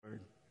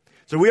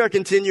So we are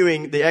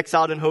continuing the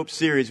Exiled in Hope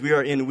series. We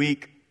are in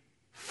week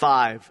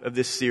 5 of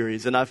this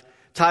series. And I've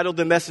titled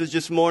the message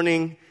this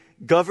morning,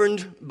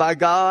 Governed by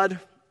God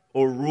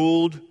or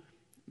Ruled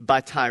by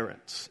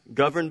Tyrants.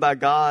 Governed by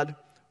God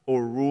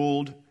or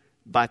ruled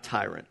by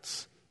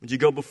tyrants. Would you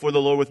go before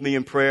the Lord with me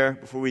in prayer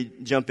before we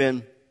jump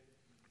in?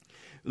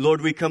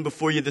 Lord, we come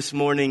before you this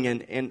morning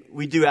and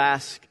we do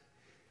ask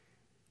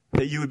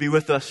that you would be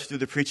with us through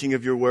the preaching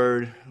of your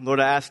word. Lord,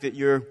 I ask that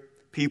your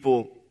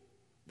people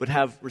would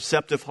have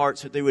receptive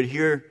hearts, that they would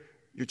hear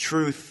your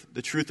truth,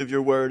 the truth of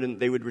your word, and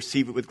they would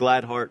receive it with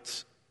glad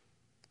hearts,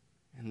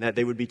 and that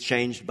they would be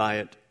changed by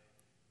it.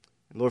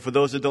 And Lord, for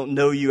those that don't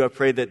know you, I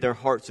pray that their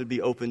hearts would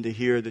be open to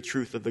hear the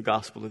truth of the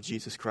gospel of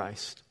Jesus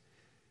Christ.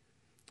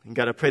 And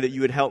God, I pray that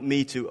you would help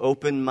me to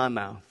open my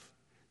mouth,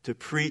 to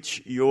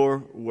preach your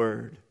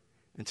word,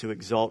 and to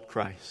exalt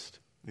Christ.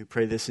 We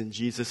pray this in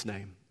Jesus'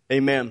 name.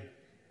 Amen.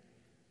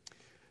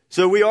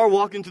 So we are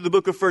walking through the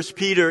book of 1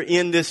 Peter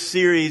in this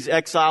series,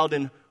 Exiled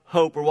in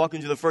Hope. We're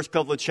walking through the first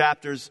couple of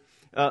chapters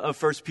of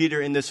 1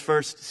 Peter in this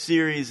first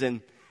series.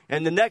 And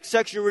the next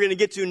section we're going to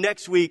get to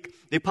next week,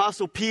 the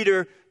Apostle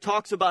Peter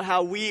talks about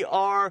how we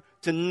are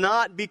to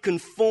not be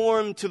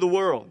conformed to the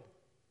world.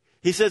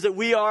 He says that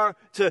we are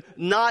to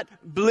not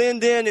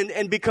blend in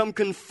and become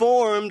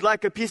conformed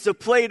like a piece of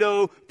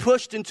Play-Doh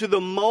pushed into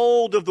the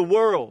mold of the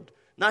world,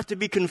 not to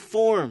be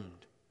conformed.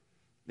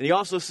 And he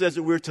also says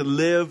that we're to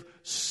live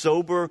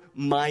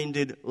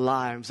sober-minded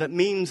lives. That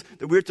means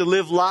that we're to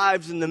live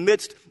lives in the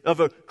midst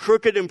of a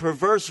crooked and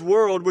perverse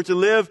world. We're to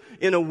live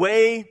in a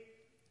way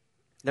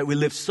that we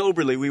live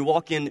soberly. We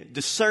walk in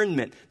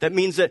discernment. That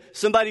means that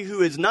somebody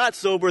who is not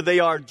sober, they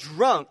are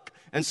drunk.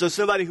 And so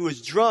somebody who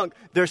is drunk,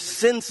 their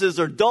senses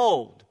are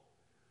dulled.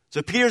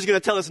 So Peter's going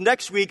to tell us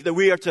next week that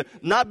we are to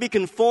not be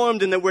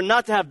conformed and that we're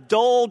not to have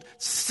dulled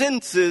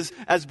senses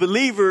as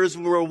believers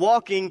when we're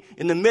walking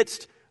in the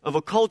midst of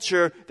a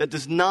culture that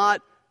does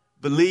not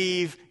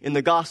believe in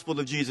the gospel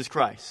of Jesus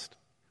Christ.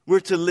 We're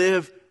to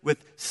live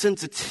with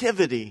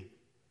sensitivity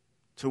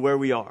to where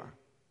we are.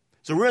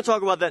 So we're going to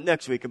talk about that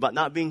next week, about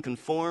not being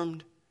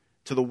conformed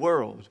to the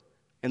world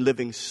and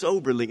living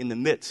soberly in the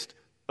midst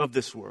of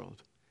this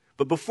world.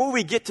 But before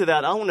we get to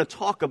that, I want to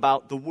talk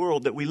about the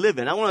world that we live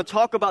in. I want to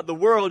talk about the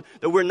world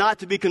that we're not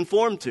to be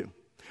conformed to.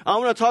 I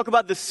want to talk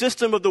about the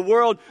system of the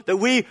world that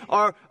we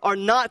are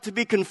not to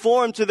be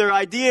conformed to their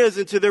ideas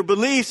and to their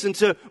beliefs and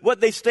to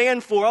what they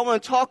stand for. I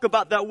want to talk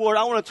about that world.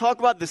 I want to talk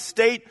about the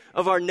state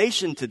of our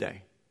nation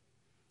today.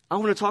 I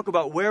want to talk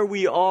about where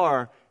we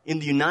are in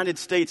the United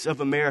States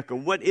of America.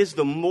 What is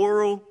the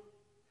moral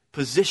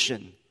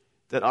position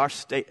that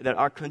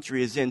our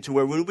country is in, to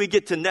where when we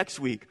get to next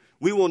week,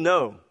 we will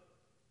know.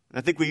 And I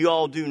think we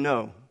all do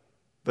know.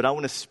 But I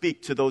want to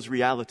speak to those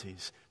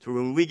realities. So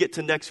when we get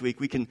to next week,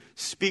 we can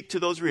speak to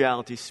those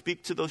realities,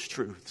 speak to those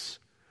truths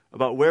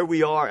about where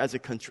we are as a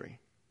country.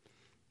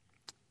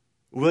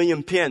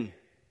 William Penn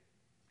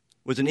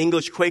was an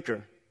English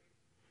Quaker,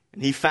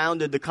 and he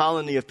founded the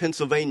colony of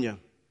Pennsylvania.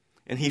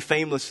 And he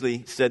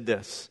famously said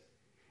this: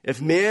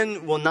 if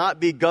men will not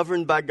be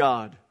governed by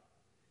God,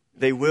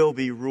 they will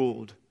be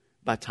ruled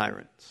by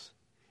tyrants.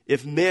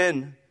 If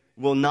men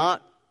will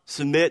not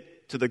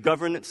submit to the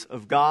governance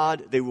of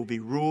God, they will be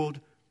ruled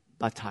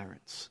by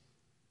tyrants.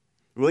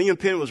 William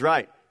Penn was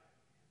right.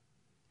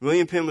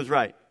 William Penn was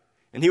right.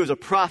 And he was a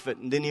prophet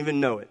and didn't even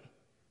know it.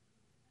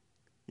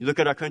 You look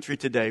at our country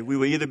today, we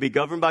will either be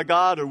governed by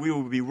God or we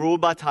will be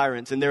ruled by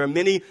tyrants. And there are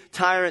many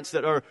tyrants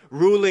that are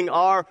ruling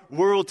our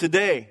world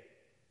today.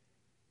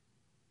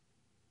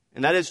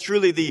 And that is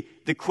truly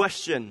the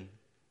question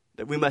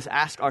that we must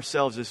ask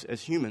ourselves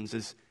as humans,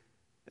 as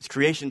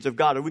creations of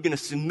God. Are we going to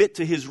submit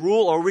to His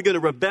rule, or are we going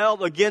to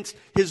rebel against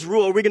His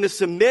rule? Are we going to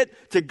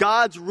submit to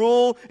God's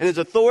rule and His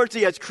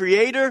authority as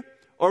creator,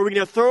 or are we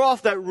going to throw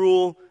off that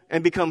rule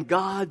and become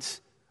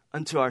gods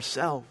unto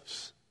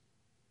ourselves,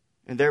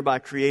 and thereby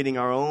creating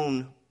our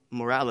own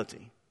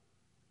morality?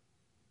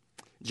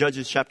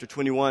 Judges chapter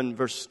 21,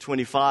 verse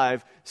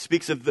 25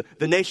 speaks of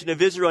the nation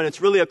of Israel, and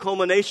it's really a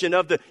culmination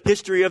of the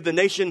history of the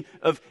nation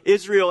of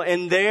Israel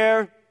and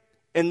their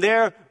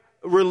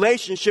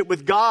relationship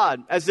with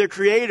God as their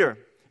creator.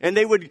 And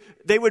they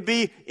would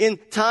be in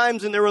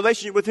times in their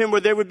relationship with Him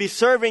where they would be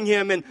serving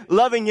Him and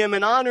loving Him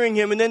and honoring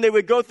Him, and then they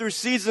would go through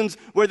seasons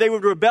where they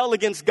would rebel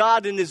against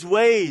God and His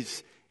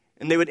ways,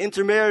 and they would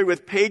intermarry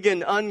with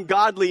pagan,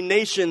 ungodly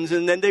nations,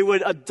 and then they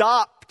would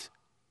adopt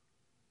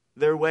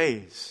their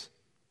ways.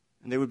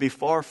 And they would be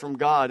far from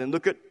God. And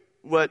look at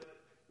what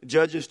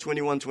Judges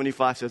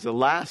 21:25 says, the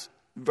last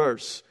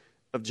verse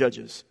of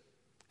Judges.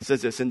 It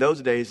says this: in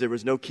those days there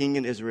was no king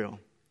in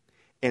Israel,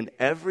 and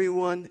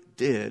everyone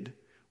did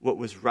what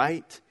was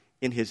right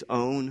in his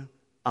own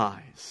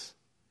eyes.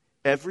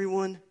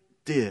 Everyone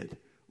did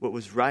what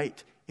was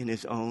right in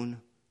his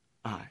own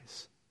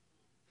eyes.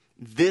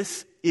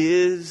 This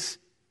is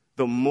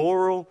the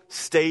moral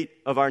state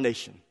of our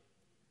nation.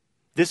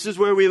 This is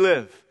where we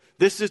live.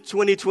 This is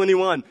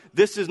 2021.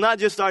 This is not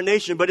just our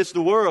nation, but it's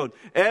the world.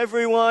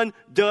 Everyone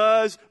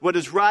does what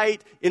is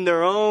right in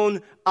their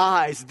own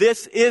eyes.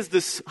 This is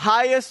the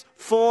highest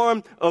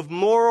form of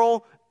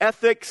moral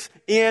ethics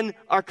in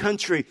our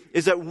country,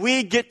 is that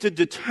we get to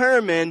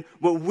determine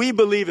what we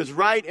believe is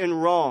right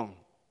and wrong.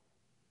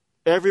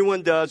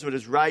 Everyone does what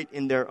is right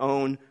in their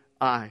own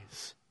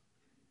eyes.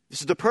 This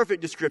is the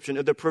perfect description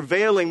of the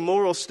prevailing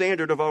moral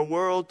standard of our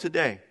world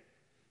today.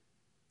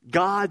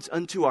 Gods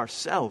unto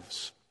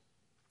ourselves.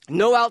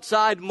 No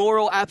outside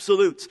moral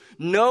absolutes.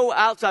 No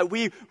outside.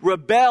 We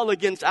rebel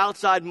against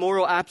outside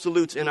moral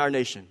absolutes in our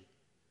nation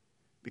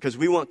because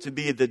we want to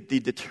be the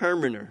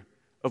determiner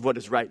of what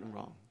is right and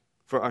wrong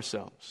for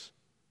ourselves.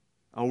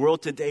 Our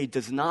world today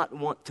does not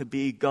want to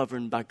be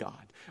governed by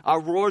God. Our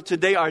world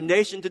today, our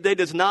nation today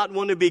does not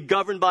want to be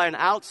governed by an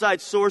outside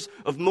source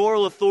of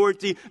moral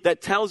authority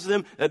that tells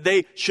them that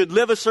they should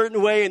live a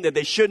certain way and that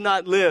they should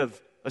not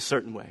live a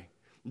certain way.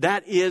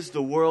 That is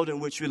the world in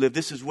which we live.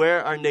 This is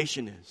where our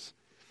nation is.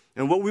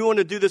 And what we want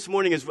to do this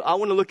morning is I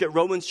want to look at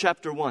Romans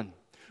chapter 1.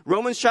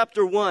 Romans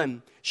chapter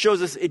 1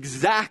 shows us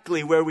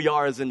exactly where we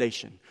are as a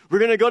nation. We're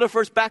going to go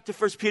back to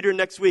 1 Peter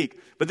next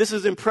week. But this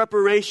is in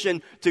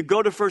preparation to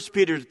go to 1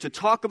 Peter to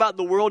talk about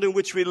the world in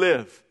which we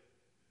live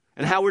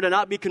and how we're to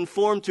not be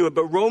conformed to it.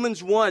 But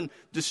Romans 1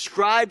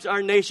 describes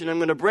our nation. I'm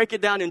going to break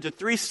it down into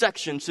 3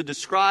 sections to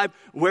describe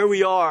where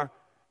we are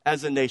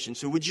as a nation.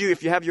 So would you,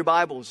 if you have your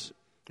Bibles,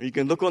 you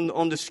can look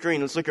on the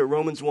screen. Let's look at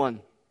Romans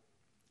 1,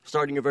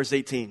 starting at verse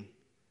 18.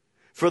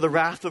 For the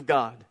wrath of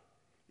God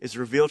is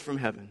revealed from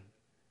heaven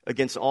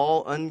against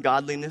all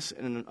ungodliness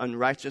and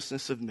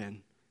unrighteousness of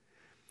men,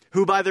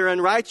 who by their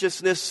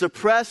unrighteousness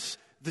suppress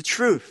the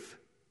truth.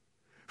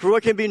 For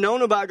what can be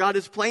known about God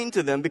is plain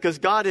to them, because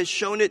God has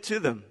shown it to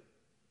them.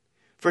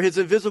 For his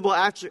invisible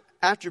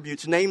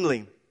attributes,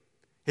 namely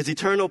his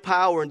eternal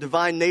power and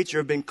divine nature,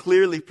 have been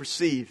clearly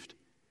perceived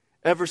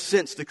ever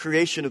since the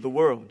creation of the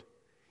world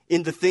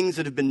in the things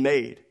that have been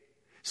made,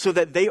 so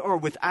that they are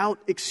without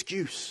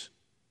excuse.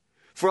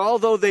 For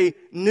although they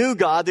knew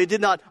God, they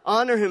did not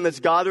honor him as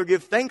God or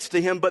give thanks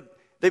to him, but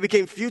they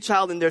became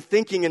futile in their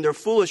thinking, and their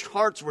foolish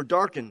hearts were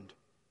darkened.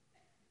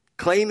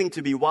 Claiming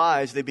to be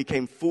wise, they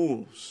became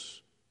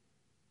fools.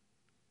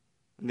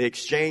 And they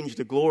exchanged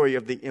the glory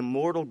of the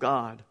immortal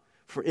God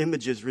for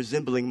images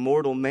resembling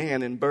mortal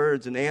man and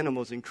birds and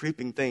animals and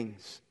creeping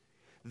things.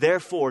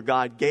 Therefore,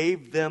 God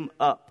gave them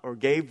up, or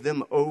gave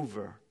them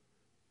over,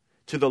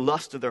 to the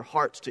lust of their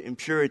hearts, to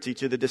impurity,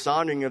 to the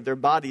dishonoring of their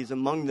bodies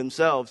among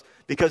themselves,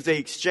 because they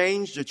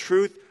exchanged the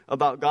truth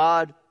about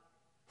God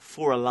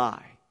for a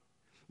lie.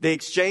 They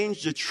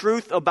exchanged the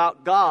truth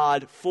about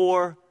God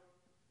for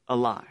a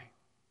lie.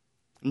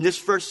 In this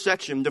first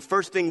section, the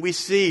first thing we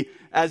see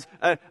as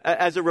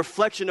a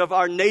reflection of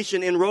our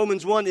nation in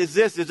Romans 1 is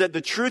that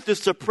the truth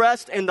is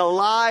suppressed and the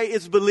lie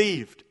is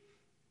believed.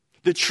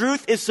 The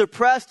truth is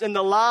suppressed and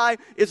the lie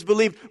is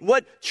believed.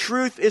 What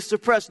truth is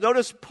suppressed?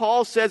 Notice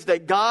Paul says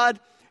that God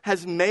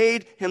has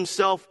made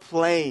himself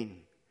plain.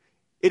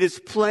 It is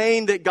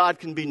plain that God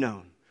can be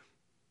known.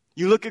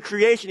 You look at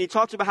creation, he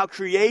talks about how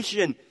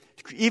creation,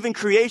 even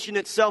creation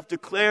itself,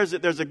 declares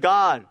that there's a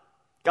God.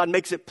 God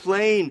makes it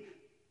plain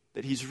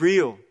that he's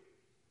real,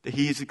 that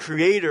he is the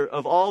creator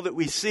of all that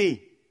we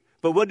see.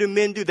 But what do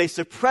men do? They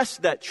suppress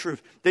that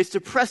truth. They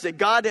suppress it.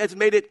 God has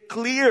made it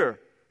clear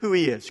who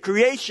he is.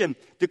 Creation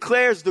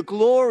declares the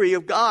glory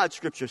of God,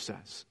 Scripture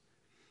says.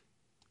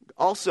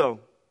 Also,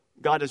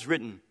 God has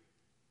written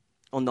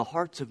on the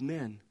hearts of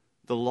men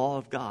the law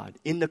of God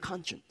in the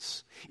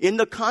conscience. In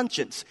the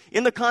conscience,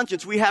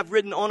 we have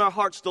written on our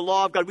hearts the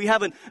law of God. We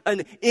have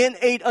an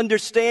innate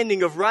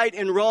understanding of right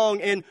and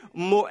wrong and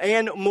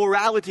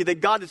morality that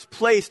God has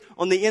placed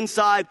on the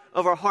inside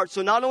of our hearts.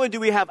 So not only do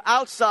we have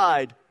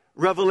outside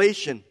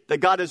revelation that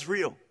God is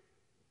real,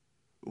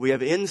 we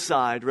have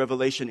inside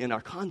revelation in our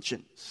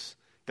conscience.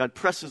 God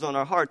presses on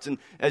our hearts. And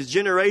as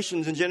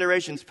generations and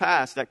generations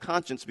pass, that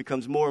conscience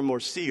becomes more and more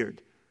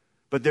seared.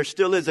 But there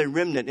still is a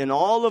remnant in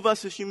all of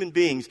us as human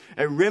beings,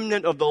 a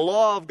remnant of the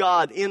law of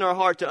God in our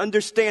heart to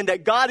understand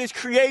that God is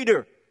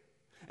creator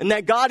and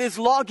that God is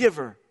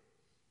lawgiver.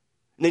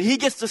 And that he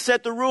gets to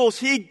set the rules.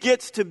 He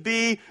gets to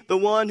be the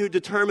one who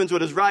determines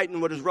what is right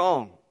and what is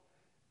wrong.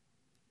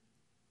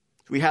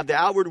 We have the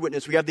outward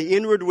witness. We have the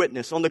inward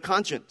witness on the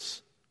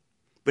conscience.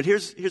 But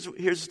here's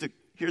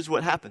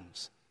what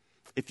happens.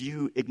 If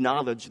you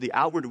acknowledge the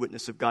outward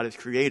witness of God as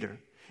creator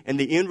and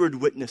the inward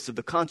witness of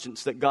the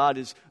conscience that God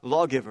is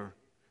lawgiver,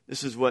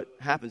 this is what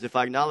happens. If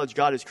I acknowledge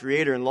God as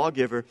creator and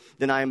lawgiver,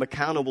 then I am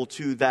accountable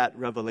to that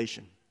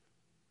revelation.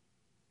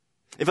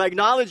 If I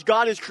acknowledge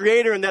God as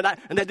creator and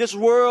that this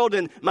world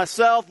and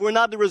myself, we're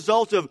not the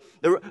result of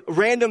the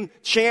random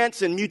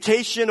chance and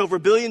mutation over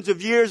billions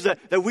of years,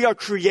 that we are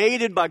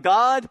created by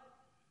God,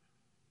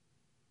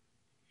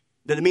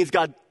 then it means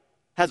God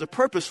has a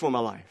purpose for my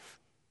life.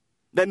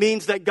 That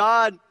means that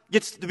God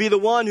gets to be the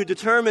one who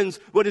determines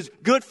what is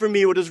good for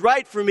me, what is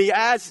right for me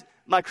as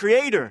my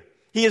creator.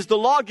 He is the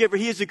lawgiver.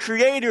 He is the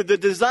creator, the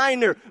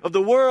designer of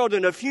the world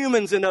and of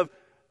humans and of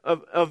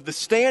of the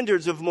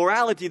standards of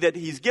morality that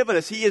he's given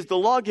us. He is the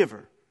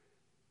lawgiver.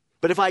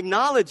 But if I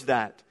acknowledge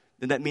that,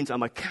 then that means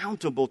I'm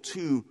accountable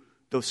to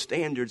those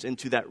standards and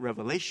to that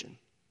revelation.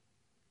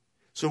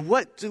 So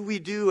what do we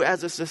do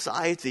as a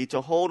society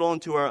to hold on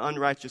to our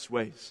unrighteous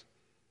ways?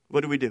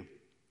 What do?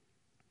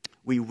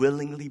 We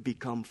willingly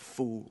become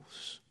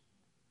fools.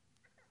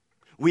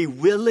 We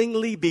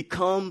willingly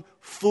become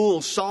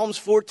fools. Psalms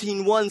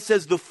 14:1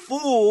 says, the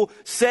fool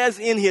says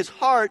in his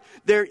heart,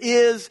 there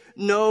is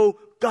no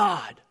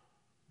God.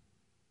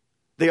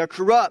 They are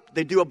corrupt.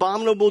 They do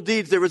abominable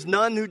deeds. There is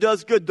none who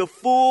does good. The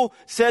fool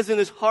says in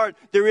his heart,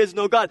 there is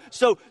no God.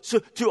 So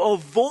to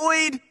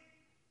avoid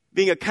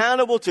being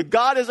accountable to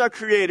God as our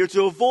creator,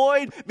 to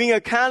avoid being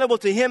accountable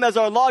to him as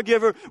our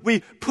lawgiver, we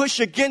push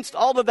against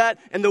all of that.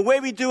 And the way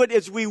we do it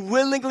is we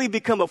willingly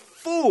become a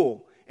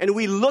fool. And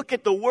we look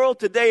at the world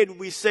today and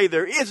we say,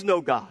 there is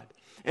no God.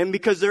 And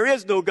because there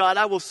is no God,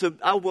 I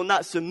will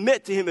not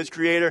submit to him as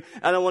creator,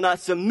 and I will not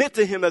submit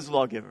to him as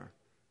lawgiver.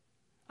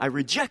 I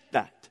reject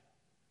that.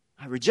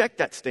 I reject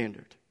that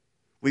standard.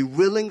 We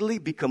willingly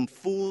become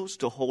fools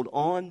to hold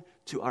on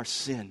to our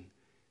sin.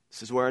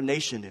 This is where our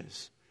nation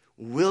is.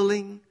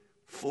 Willing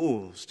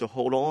fools to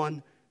hold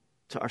on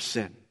to our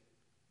sin.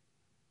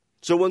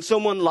 So when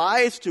someone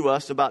lies to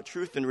us about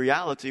truth and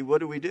reality, what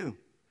do?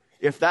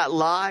 If that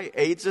lie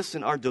aids us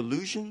in our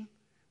delusion,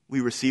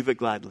 we receive it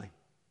gladly.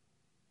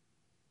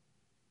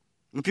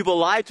 When people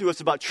lie to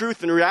us about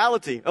truth and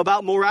reality,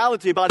 about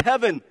morality, about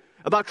heaven,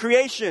 about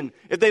creation,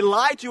 if they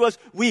lie to us,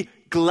 we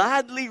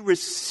gladly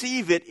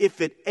receive it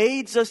if it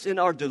aids us in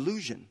our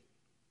delusion,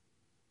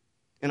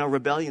 in our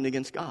rebellion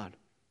against God.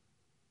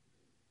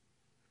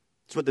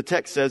 That's what the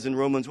text says in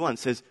Romans 1. It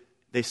says,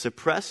 they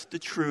suppress the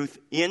truth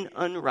in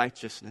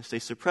unrighteousness. They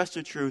suppress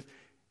the truth,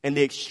 and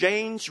they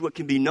exchange what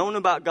can be known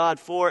about God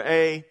for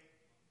a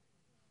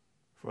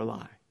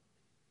lie.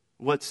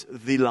 What's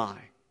the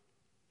lie?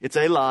 It's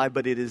a lie,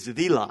 but it is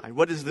the lie.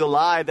 What is the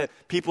lie that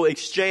people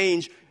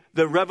exchange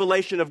the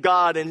revelation of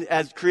God and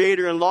as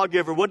creator and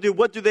lawgiver? What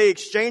do they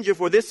exchange it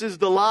for? This is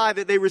the lie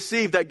that they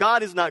receive, that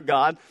God is not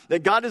God,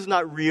 that God is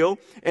not real,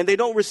 and they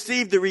don't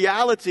receive the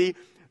reality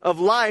of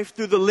life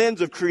through the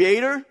lens of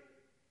creator,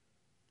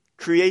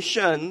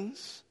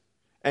 creations,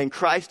 and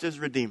Christ as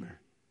Redeemer.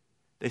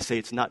 They say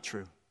it's not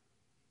true.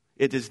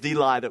 It is the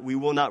lie that we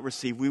will not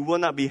receive. We will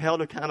not be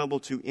held accountable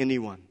to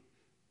anyone.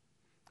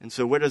 And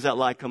so where does that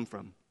lie come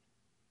from?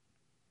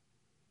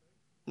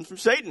 It's from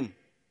Satan.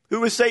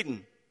 Who is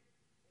Satan?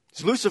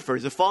 It's Lucifer.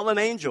 He's a fallen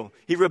angel.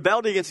 He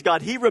rebelled against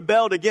God. He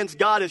rebelled against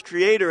God as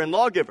creator and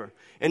lawgiver.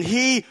 And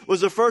he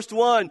was the first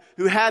one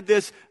who had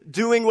this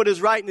doing what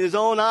is right in his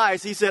own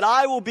eyes. He said,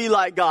 I will be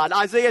like God.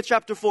 Isaiah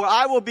chapter 4,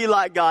 I will be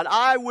like God.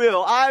 I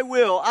will.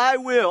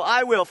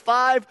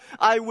 5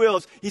 I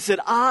wills. He said,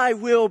 I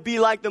will be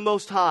like the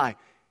Most High.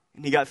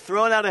 And he got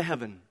thrown out of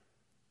heaven.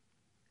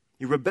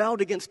 He rebelled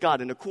against God,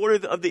 and a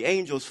quarter of the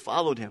angels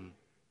followed him.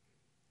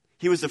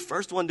 He was the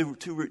first one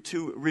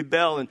to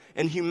rebel,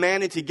 and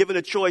humanity, given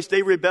a choice,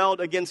 they rebelled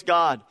against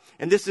God.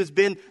 And this has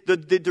been the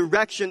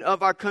direction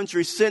of our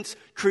country since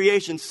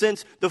creation,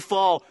 since the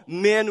fall.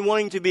 Men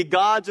wanting to be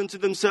gods unto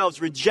themselves,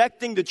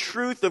 rejecting the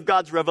truth of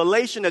God's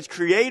revelation as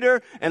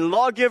creator and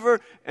lawgiver.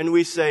 And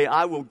we say,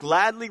 I will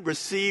gladly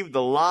receive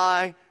the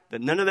lie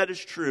that none of that is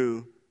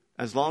true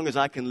as long as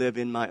I can live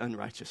in my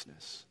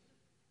unrighteousness.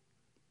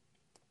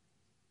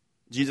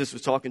 Jesus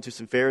was talking to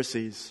some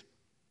Pharisees.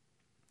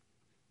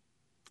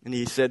 And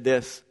he said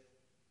this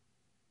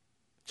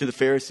to the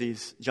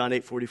Pharisees, John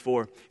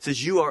 8:44. He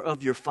says, you are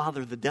of your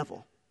father the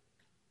devil,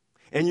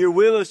 and your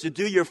will is to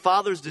do your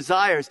father's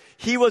desires.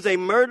 He was a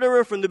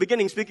murderer from the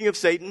beginning, speaking of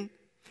Satan,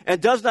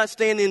 and does not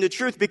stand in the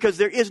truth because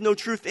there is no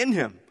truth in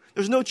him.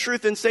 There's no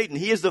truth in Satan.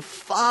 He is the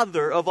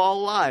father of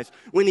all lies.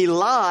 When he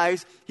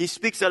lies, he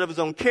speaks out of his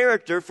own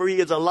character, for he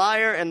is a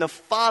liar and the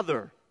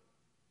father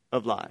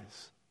of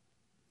lies.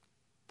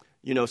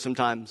 You know,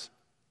 sometimes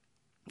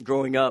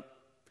growing up,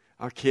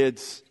 our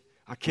kids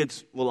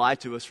will lie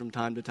to us from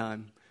time to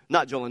time.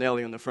 Not Joel and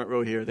Ellie on the front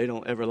row here. They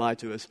don't ever lie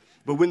to us.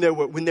 But when they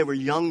were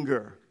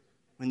younger,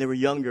 and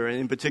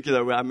in particular,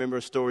 I remember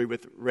a story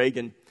with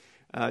Reagan.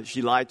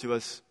 She lied to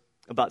us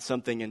about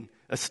something, and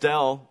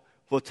Estelle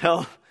will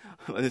tell,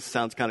 this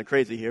sounds kind of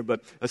crazy here,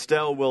 but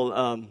Estelle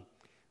will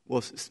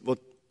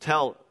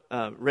told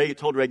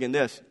Reagan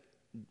this,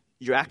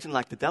 you're acting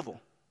like the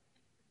devil.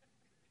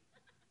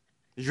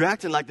 You're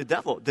acting like the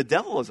devil. The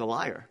devil is a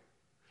liar.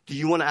 Do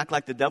you want to act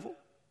like the devil?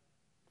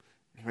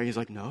 And Reagan's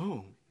like,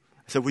 no.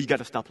 I said, well, you got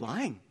to stop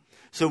lying.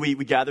 So we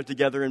gather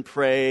together and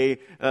pray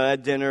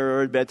at dinner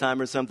or at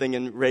bedtime or something,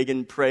 and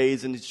Reagan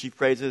prays, and she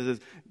prays and says,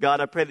 God,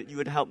 I pray that you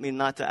would help me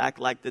not to act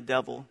like the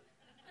devil.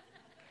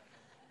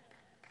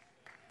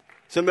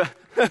 Some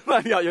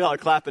of y'all are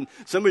clapping.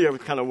 Some of you are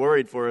kind of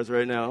worried for us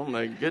right now. Oh,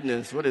 my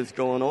goodness, what is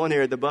going on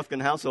here at the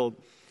Bufkin household?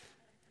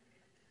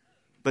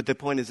 But the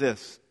point is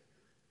this.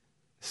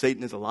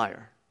 Satan is a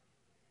liar.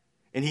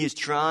 And he is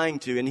trying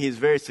to, and he is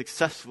very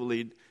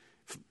successfully,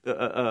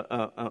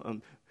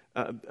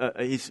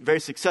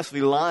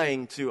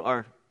 lying to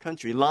our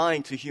country,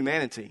 lying to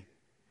humanity.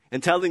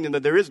 and telling them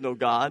that there is no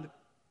God,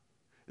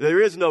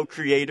 there is no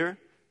creator,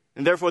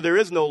 and therefore there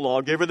is no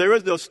lawgiver, there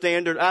is no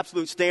standard,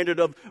 absolute standard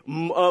of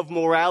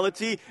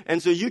morality,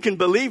 and so you can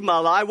believe my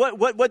lie.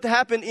 What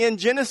happened in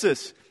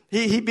Genesis?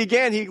 He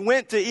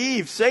went to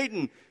Eve,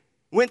 Satan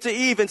went to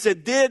Eve and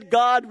said, did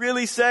God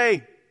really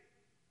say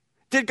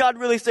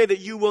that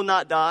you will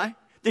not die?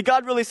 Did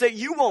God really say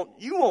you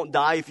won't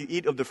die if you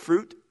eat of the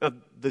fruit of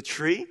the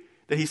tree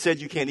that he said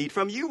you can't eat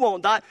from? You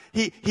won't die.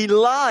 He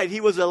lied. He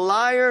was a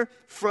liar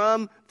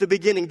from the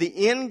beginning.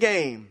 The end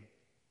game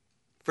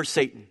for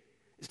Satan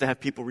is to have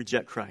people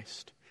reject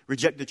Christ,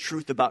 reject the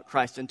truth about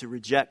Christ, and to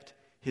reject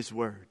his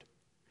word.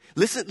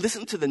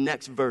 Listen to the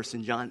next verse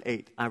in John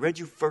 8. I read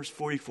you verse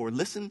 44.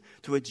 Listen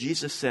to what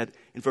Jesus said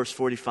in verse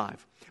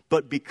 45.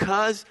 But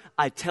because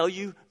I tell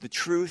you the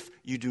truth,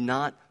 you do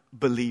not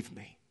believe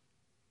me.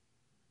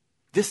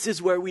 This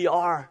is where we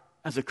are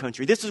as a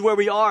country. This is where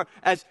we are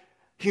as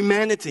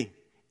humanity.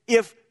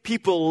 If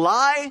people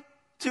lie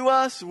to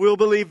us, we'll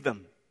believe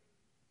them.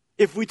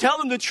 If we tell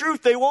them the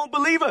truth, they won't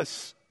believe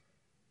us.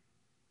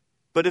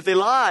 But if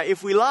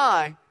we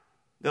lie,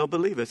 they'll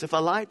believe us. If I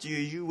lied to you,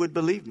 you would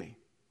believe me.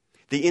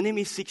 The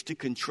enemy seeks to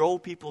control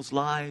people's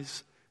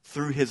lives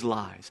through his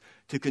lies.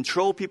 To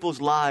control people's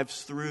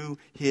lives through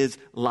his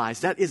lies.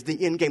 That is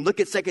the end game. Look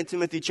at 2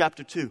 Timothy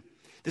chapter 2.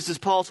 This is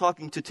Paul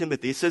talking to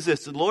Timothy. He says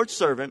this, the Lord's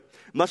servant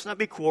must not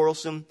be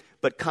quarrelsome,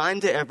 but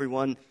kind to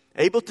everyone,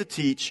 able to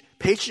teach,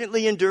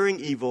 patiently enduring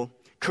evil,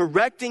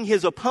 correcting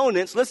his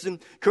opponents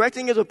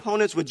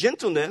with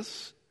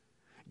gentleness.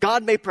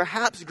 God may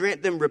perhaps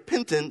grant them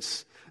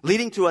repentance,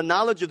 leading to a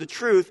knowledge of the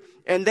truth,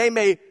 and they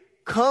may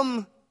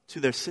come to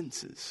their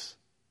senses.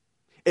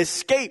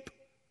 Escape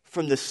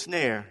from the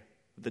snare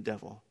of the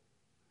devil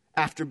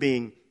after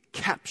being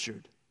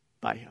captured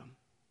by him.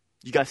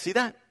 You guys see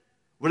that?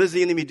 What does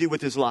the enemy do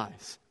with his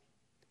lies?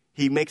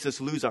 He makes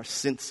us lose our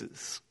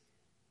senses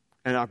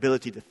and our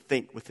ability to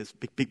think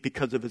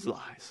because of his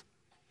lies.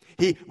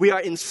 We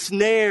are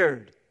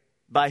ensnared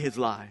by his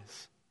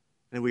lies,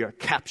 and we are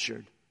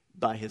captured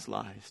by his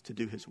lies to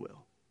do his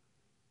will.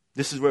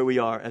 This is where we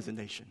are as a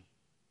nation.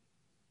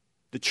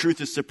 The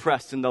truth is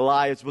suppressed and the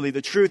lie is believed.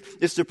 The truth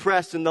is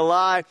suppressed and the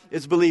lie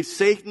is believed.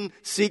 Satan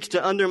seeks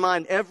to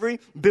undermine every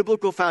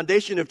biblical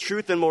foundation of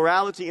truth and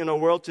morality in our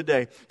world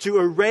today, to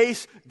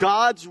erase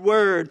God's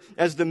word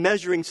as the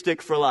measuring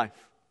stick for life.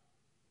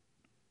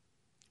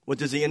 What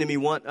does the enemy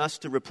want us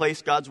to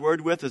replace God's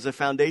word with as a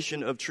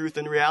foundation of truth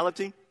and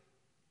reality?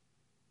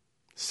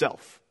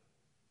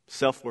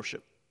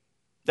 Self-worship.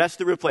 That's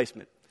the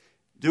replacement.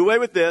 Do away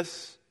with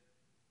this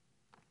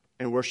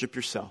and worship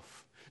yourself.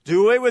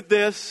 Do away with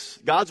this,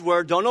 God's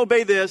word. Don't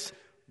obey this,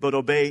 but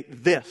obey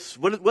this.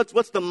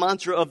 What's the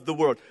mantra of the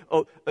world?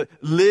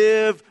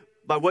 Live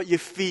by what you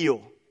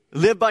feel.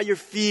 Live by your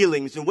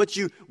feelings and what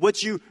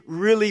you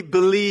really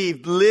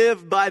believe.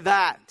 Live by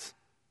that.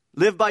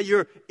 Live by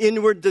your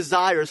inward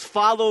desires.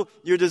 Follow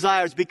your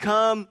desires.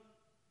 Become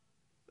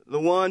the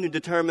one who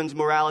determines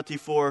morality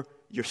for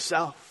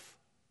yourself.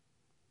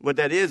 What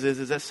that is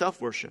that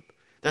self-worship.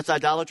 That's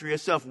idolatry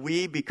of self.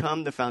 We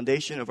become the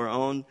foundation of our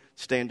own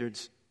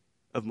standards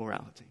of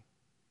morality.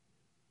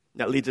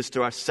 That leads us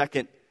to our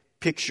second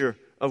picture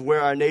of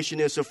where our nation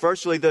is. So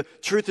firstly, the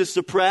truth is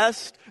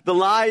suppressed, the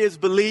lie is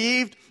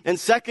believed, and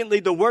secondly,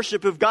 the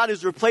worship of God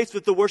is replaced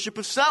with the worship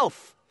of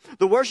self.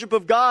 The worship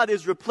of God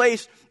is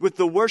replaced with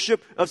the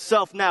worship of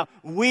self. Now,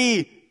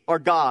 we are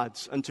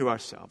gods unto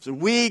ourselves.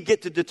 We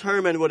get to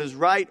determine what is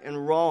right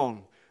and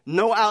wrong.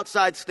 No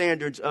outside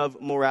standards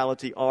of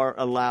morality are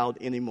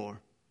allowed anymore.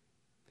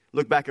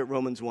 Look back at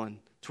Romans 1,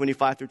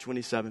 25 through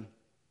 27.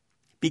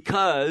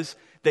 Because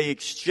they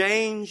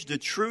exchanged the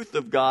truth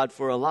of God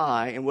for a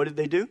lie. And what did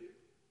they do?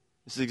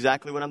 This is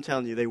exactly what I'm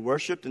telling you. They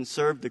worshiped and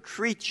served the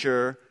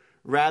creature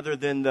rather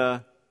than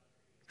the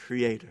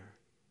Creator,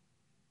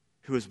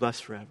 who is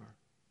blessed forever.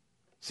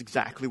 It's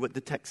exactly what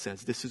the text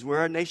says. This is where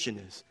our nation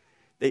is.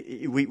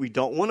 We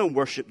don't want to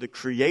worship the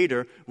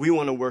Creator. We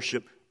want to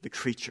worship the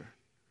creature.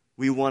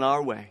 We want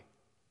our way.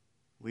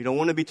 We don't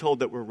want to be told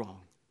that we're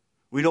wrong.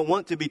 We don't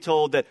want to be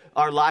told that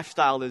our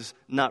lifestyle is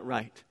not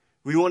right.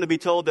 We want to be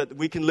told that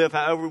we can live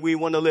however we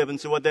want to live. And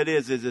so what that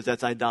is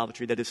that's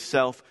idolatry. That is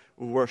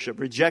self-worship.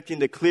 Rejecting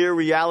the clear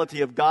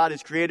reality of God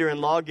as creator and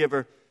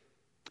lawgiver,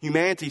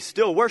 humanity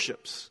still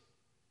worships.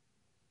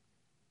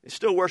 It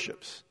still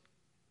worships.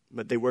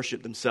 But they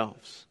worship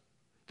themselves.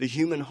 The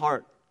human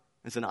heart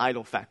is an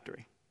idol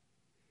factory.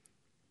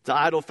 It's an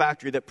idol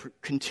factory that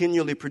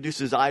continually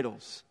produces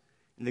idols.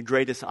 And the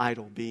greatest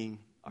idol being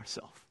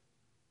ourselves.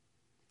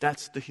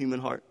 That's the human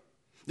heart.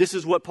 This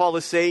is what Paul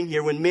is saying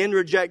here. When men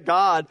reject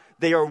God,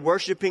 they are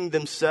worshiping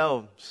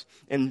themselves.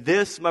 And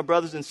this, my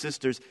brothers and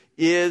sisters,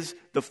 is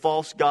the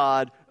false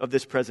god of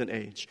this present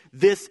age.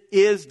 This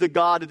is the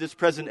god of this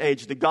present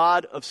age, the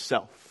god of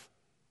self.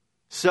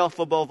 Self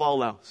above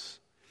all else.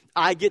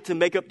 I get to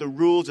make up the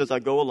rules as I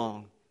go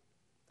along.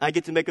 I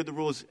get to make up the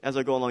rules as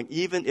I go along,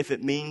 even if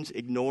it means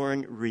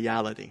ignoring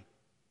reality.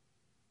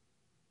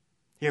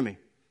 Hear me.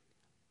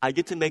 I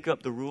get to make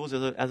up the rules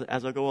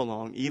as I go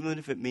along, even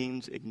if it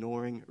means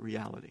ignoring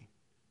reality.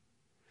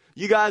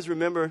 You guys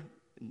remember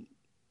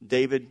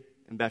David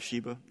and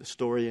Bathsheba, the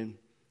story in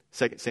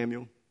 2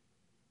 Samuel?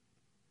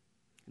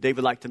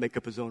 David liked to make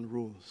up his own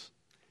rules.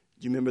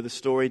 Do you remember the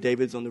story?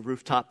 David's on the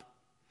rooftop,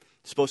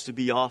 supposed to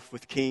be off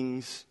with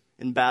kings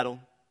in battle.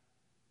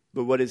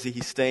 But what is he?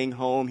 He's staying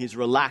home. He's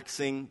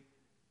relaxing.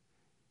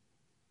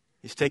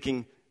 He's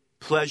taking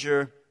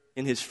pleasure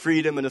in his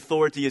freedom and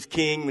authority as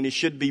king when he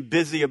should be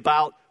busy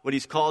about what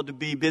he's called to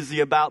be busy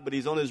about. But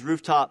he's on his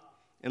rooftop.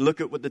 And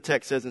look at what the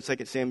text says in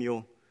 2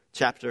 Samuel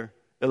chapter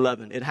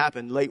 11. It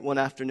happened late one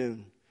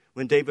afternoon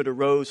when David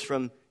arose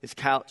from his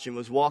couch and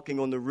was walking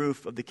on the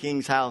roof of the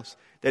king's house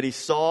that he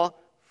saw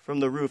from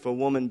the roof a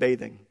woman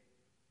bathing.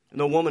 And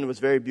the woman was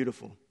very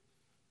beautiful.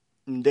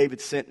 And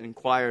David sent and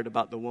inquired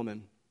about the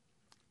woman.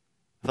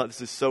 I thought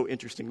this is so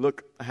interesting.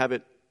 Look, I have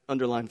it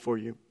underlined for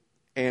you.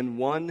 And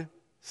one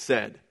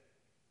said,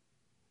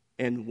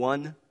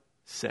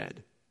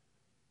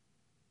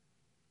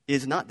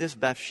 is not this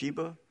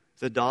Bathsheba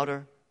the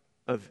daughter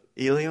of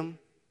Eliam,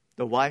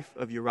 the wife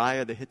of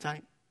Uriah the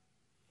Hittite?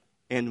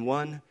 And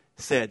one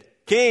said,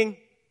 King,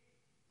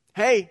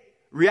 hey,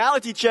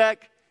 reality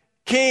check.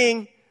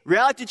 King,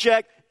 reality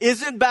check.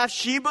 Isn't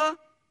Bathsheba,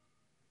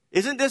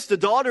 isn't this the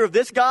daughter of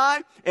this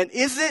guy? And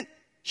isn't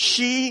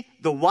she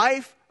the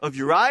wife of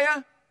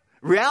Uriah?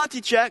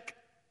 Reality check.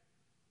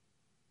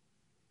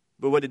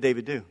 But what did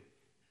David do?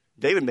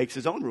 David makes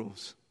his own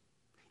rules,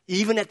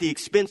 even at the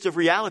expense of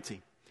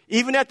reality.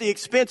 Even at the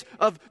expense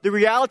of the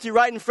reality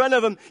right in front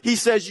of him, he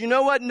says, you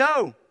know what?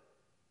 No.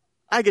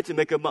 I get to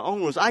make up my own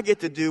rules. I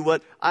get to do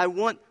what I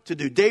want to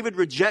do. David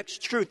rejects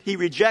truth. He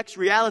rejects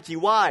reality.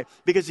 Why?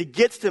 Because he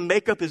gets to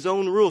make up his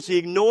own rules. He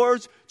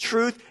ignores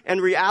truth and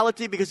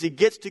reality because he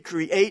gets to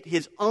create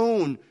his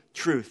own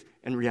truth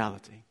and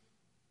reality.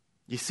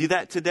 You see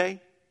that today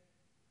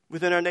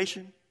within our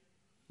nation?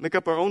 Make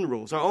up our own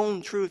rules, our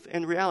own truth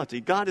and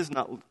reality. God is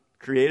not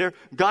creator.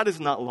 God is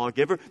not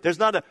lawgiver. There's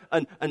not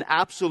an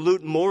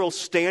absolute moral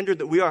standard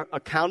that we are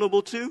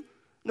accountable to.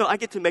 No, I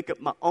get to make up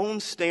my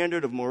own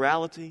standard of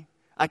morality.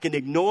 I can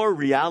ignore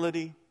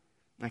reality.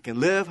 I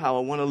can live how I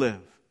want to live.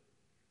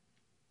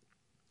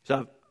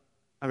 So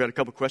I've got a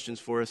couple questions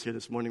for us here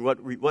this morning.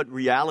 What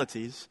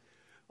realities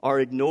are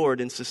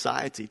ignored in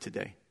society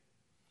today?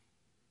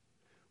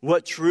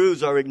 What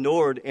truths are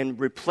ignored and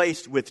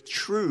replaced with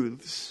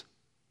truths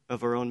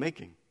of our own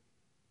making?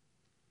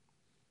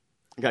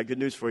 I got good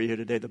news for you here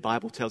today. The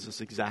Bible tells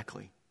us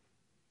exactly.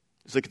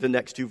 Let's look at the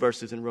next two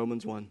verses in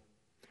Romans 1.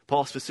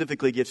 Paul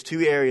specifically gives two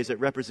areas that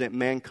represent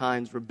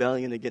mankind's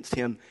rebellion against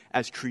him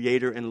as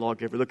creator and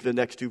lawgiver. Look at the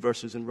next two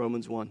verses in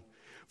Romans 1.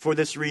 For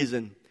this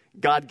reason,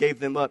 God gave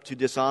them up to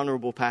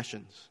dishonorable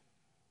passions.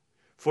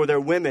 For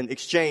their women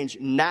exchanged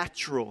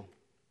natural,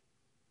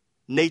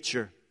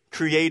 nature,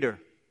 creator,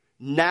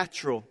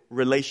 natural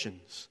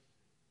relations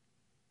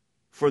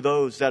for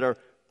those that are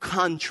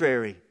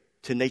contrary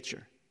to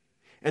nature.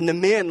 And the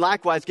men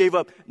likewise gave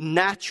up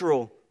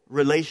natural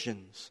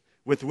relations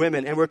with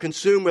women and were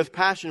consumed with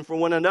passion for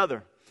one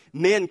another.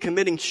 Men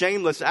committing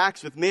shameless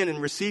acts with men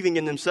and receiving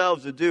in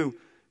themselves the due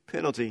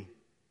penalty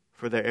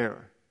for their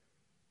error.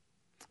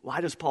 Why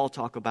does Paul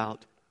talk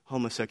about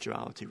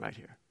homosexuality right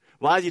here?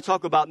 Why does he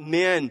talk about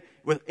men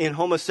in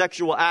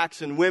homosexual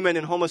acts and women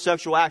in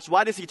homosexual acts?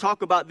 Why does he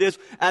talk about this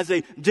as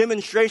a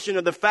demonstration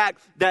of the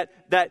fact that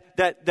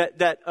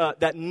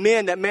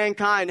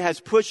mankind has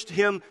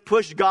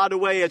pushed God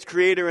away as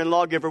creator and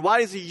lawgiver? Why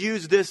does he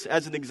use this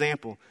as an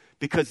example?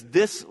 Because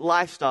this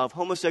lifestyle of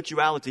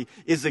homosexuality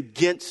is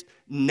against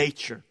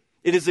nature.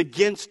 It is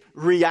against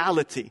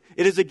reality.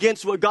 It is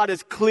against what God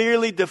has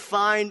clearly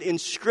defined in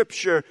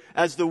Scripture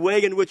as the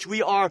way in which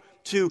we are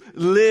to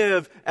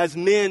live as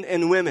men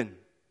and women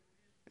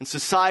and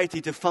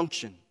society to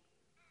function.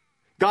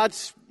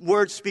 God's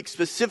word speaks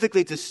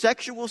specifically to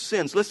sexual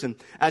sins, listen,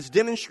 as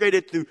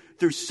demonstrated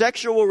through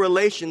sexual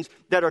relations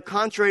that are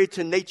contrary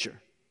to nature.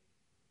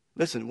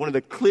 Listen, one of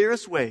the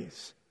clearest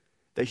ways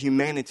that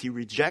humanity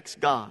rejects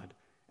God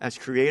as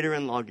creator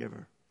and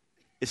lawgiver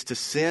is to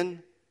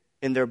sin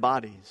in their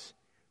bodies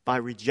by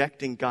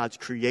rejecting God's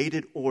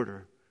created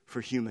order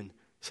for human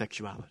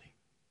sexuality.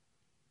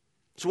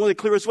 It's one of the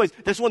clearest ways.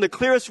 That's one of the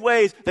clearest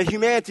ways that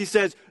humanity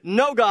says,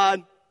 no,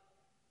 God,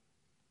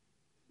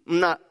 I'm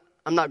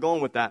not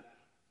going with that.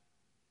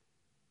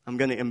 I'm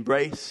going to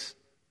embrace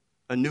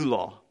a new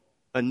law,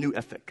 a new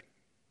ethic.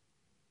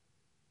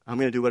 I'm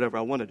going to do whatever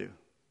I want to do.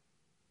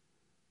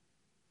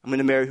 I'm going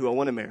to marry who I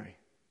want to marry.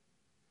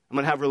 I'm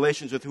going to have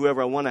relations with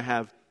whoever I want to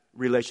have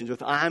relations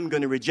with. I'm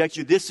going to reject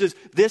you. This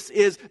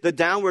is the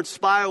downward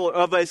spiral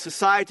of a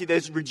society that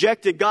has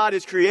rejected God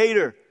as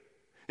creator.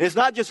 And it's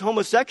not just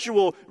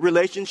homosexual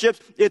relationships,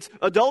 it's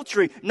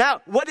adultery.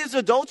 Now, what is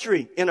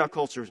adultery in our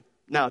culture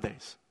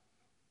nowadays?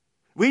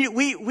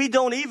 We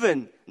don't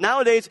even,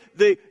 nowadays,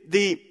 the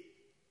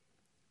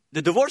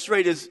divorce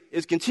rate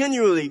is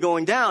continually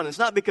going down. It's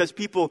not because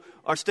people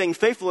are staying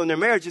faithful in their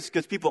marriage, it's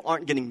because people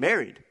aren't getting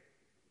married.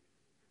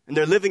 And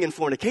they're living in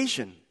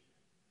fornication.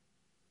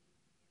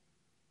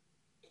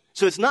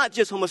 So it's not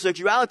just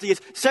homosexuality,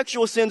 it's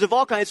sexual sins of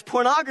all kinds. It's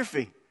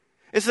pornography.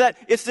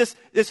 It's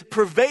this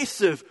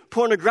pervasive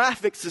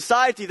pornographic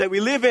society that we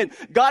live in.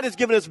 God has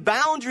given us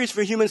boundaries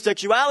for human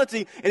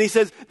sexuality, and he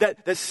says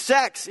that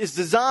sex is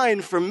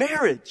designed for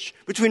marriage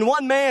between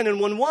one man and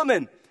one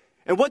woman.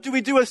 And what do we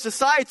do as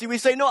society? We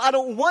say, no, I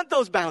don't want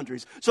those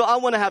boundaries. So I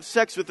want to have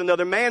sex with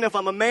another man. If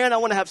I'm a man, I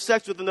want to have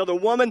sex with another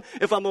woman.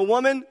 If I'm a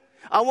woman,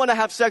 I want to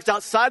have sex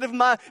outside of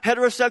my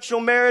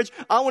heterosexual marriage.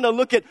 I want to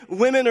look at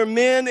women or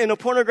men in a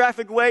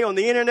pornographic way on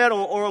the internet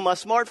or on my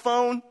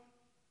smartphone.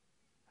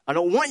 I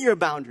don't want your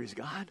boundaries,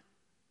 God.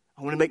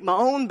 I want to make my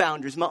own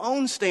boundaries, my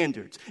own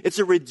standards. It's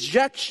a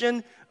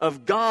rejection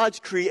of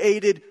God's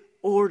created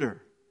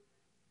order.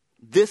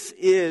 This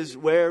is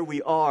where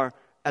we are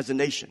as a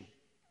nation.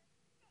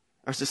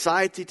 Our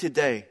society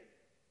today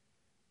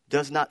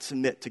does not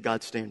submit to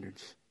God's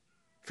standards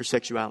for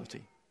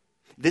sexuality.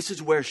 This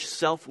is where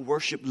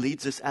self-worship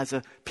leads us as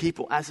a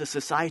people, as a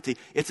society.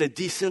 It's a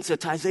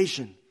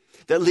desensitization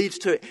that leads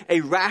to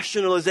a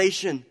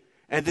rationalization,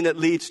 and then it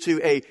leads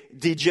to a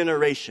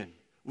degeneration.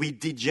 We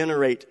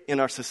degenerate in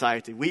our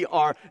society. We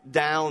are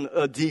down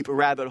a deep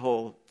rabbit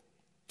hole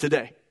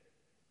today.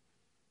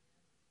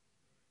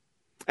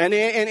 And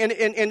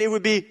it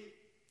would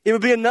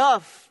be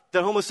enough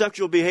that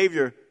homosexual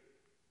behavior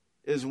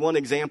is one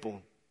example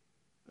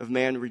of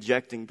man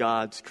rejecting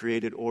God's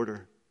created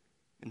order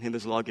and him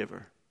as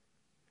lawgiver.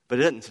 But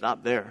it doesn't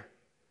stop there.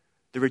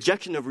 The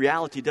rejection of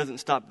reality doesn't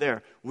stop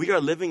there. We are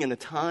living in a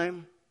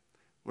time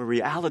where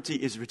reality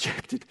is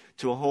rejected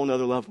to a whole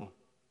nother level.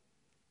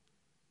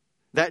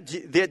 That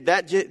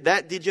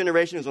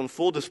degeneration is on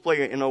full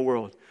display in our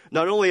world.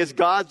 Not only is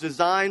God's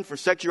design for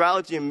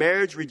sexuality and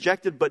marriage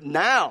rejected, but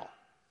now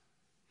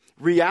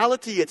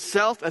reality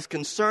itself as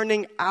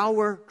concerning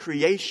our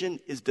creation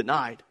is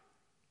denied.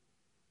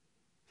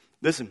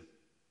 Listen,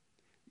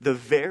 the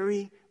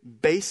very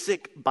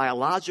basic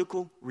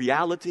biological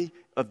reality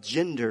of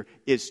gender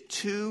is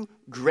too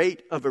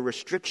great of a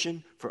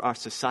restriction for our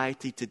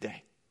society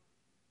today.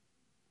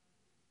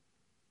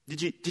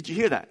 Did you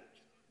hear that?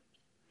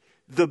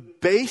 The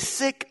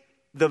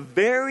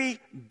very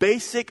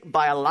basic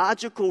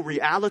biological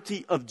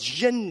reality of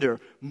gender,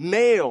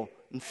 male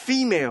and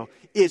female,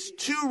 is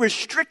too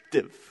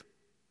restrictive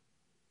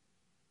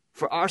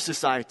for our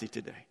society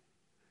today.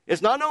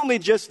 It's not only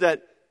just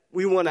that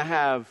we want to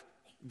have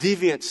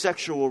deviant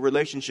sexual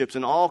relationships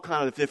in all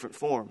kinds of different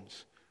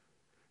forms,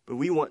 but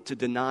we want to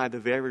deny the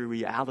very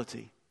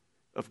reality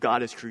of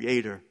God as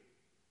creator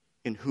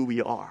in who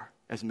we are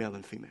as male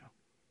and female.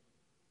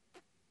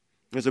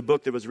 There's a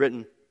book that was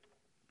written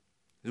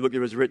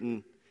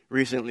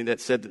recently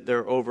that said that there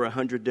are over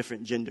 100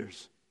 different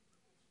genders.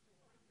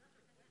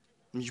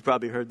 You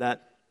probably heard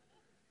that.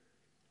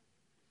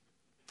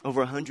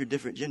 Over 100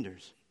 different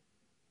genders.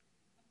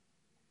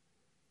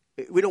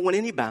 We don't want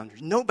any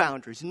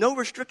boundaries, no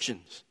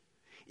restrictions,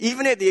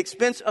 even at the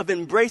expense of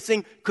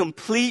embracing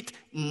complete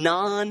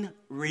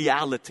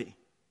non-reality.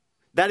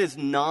 That is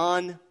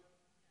non-reality.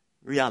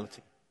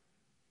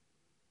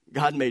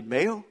 God made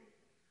male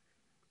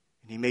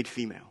and he made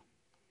female.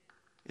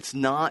 It's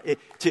not,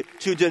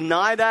 to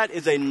deny that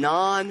is a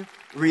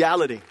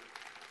non-reality.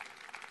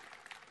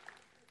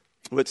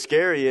 What's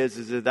scary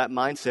is that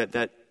mindset,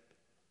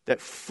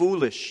 that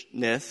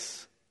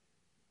foolishness,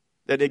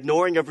 that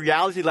ignoring of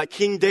reality, like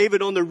King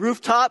David on the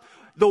rooftop,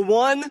 the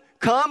one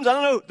comes, I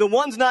don't know, the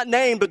one's not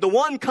named, but the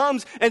one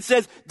comes and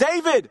says,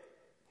 David,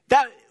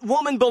 that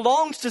woman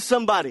belongs to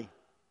somebody.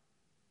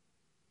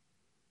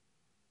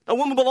 A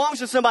woman belongs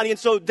to somebody. And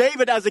so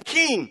David, as a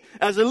king,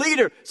 as a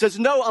leader, says,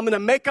 no, I'm going to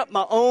make up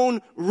my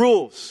own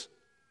rules.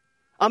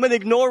 I'm going to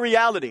ignore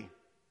reality.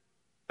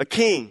 A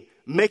king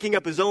making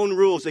up his own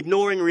rules,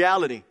 ignoring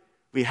reality.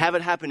 We have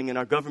it happening in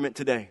our government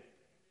today.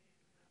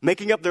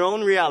 Making up their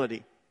own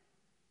reality.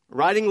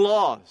 Writing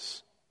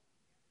laws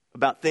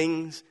about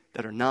things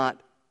that are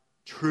not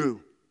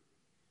true.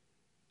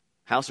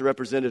 House of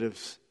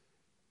Representatives,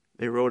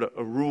 they wrote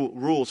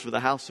rules for the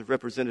House of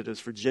Representatives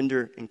for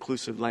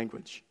gender-inclusive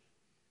language.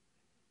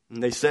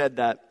 And they said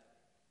that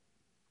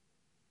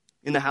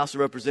in the House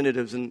of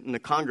Representatives and in the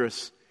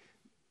Congress,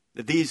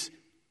 that these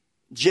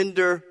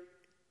gender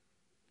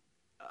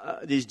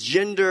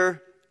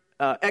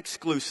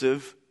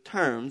exclusive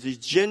terms,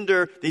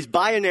 these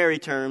binary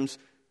terms,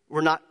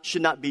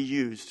 should not be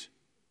used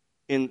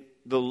in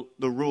the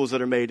rules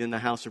that are made in the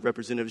House of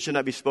Representatives. It should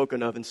not be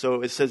spoken of. And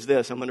so it says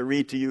this. I'm going to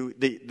read to you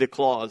the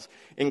clause.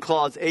 In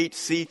Clause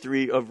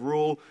 8C3 of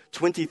Rule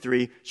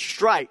 23,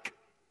 strike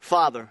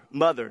father,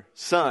 mother,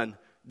 son,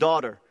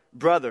 daughter,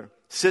 brother,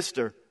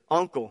 sister,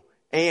 uncle,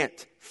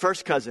 aunt,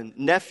 first cousin,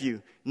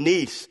 nephew,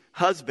 niece,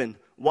 husband,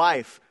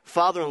 wife,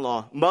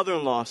 father-in-law,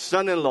 mother-in-law,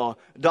 son-in-law,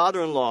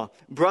 daughter-in-law,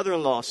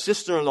 brother-in-law,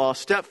 sister-in-law,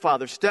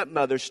 stepfather,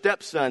 stepmother,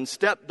 stepson,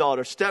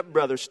 stepdaughter,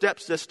 stepbrother,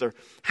 stepsister,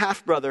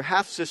 half-brother,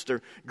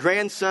 half-sister,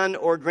 grandson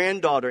or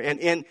granddaughter,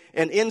 and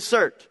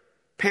insert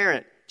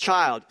parent,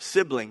 child,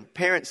 sibling,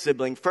 parent,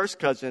 sibling, first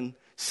cousin,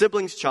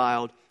 sibling's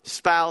child,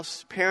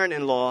 spouse,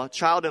 parent-in-law,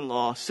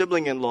 child-in-law,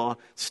 sibling-in-law,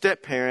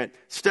 step-parent,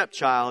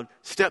 stepchild,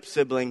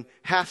 step-sibling,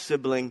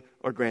 half-sibling,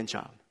 or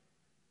grandchild.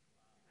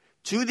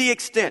 To the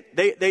extent,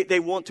 they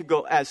want to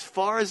go as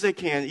far as they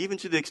can, even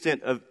to the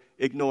extent of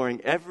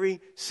ignoring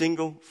every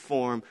single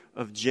form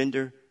of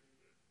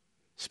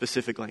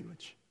gender-specific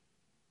language.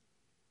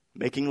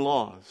 Making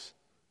laws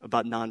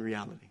about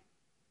non-reality.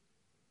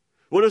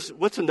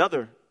 What's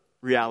another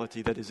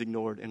reality that is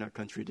ignored in our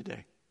country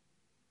today?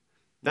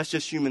 That's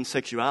just human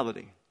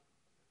sexuality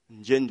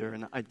and gender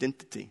and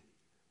identity.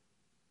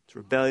 It's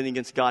rebellion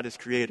against God as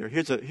creator.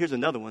 Here's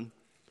another one.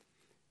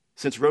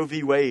 Since Roe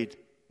v. Wade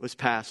was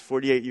passed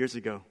 48 years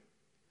ago,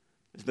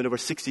 there's been over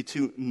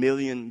 62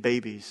 million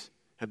babies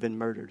have been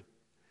murdered.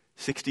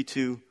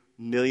 62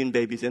 million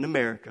babies in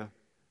America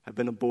have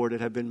been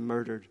aborted, have been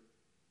murdered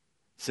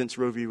since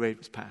Roe v. Wade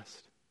was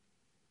passed.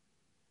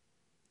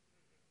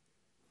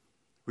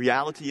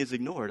 Reality is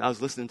ignored. I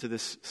was listening to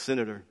this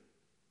senator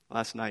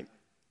last night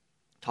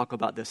talk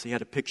about this. He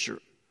had a picture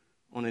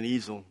on an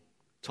easel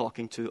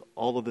talking to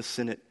all of the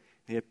Senate.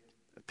 He had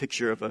a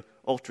picture of an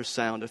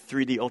ultrasound, a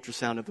 3D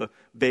ultrasound of a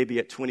baby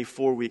at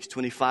 24 weeks,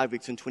 25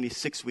 weeks, and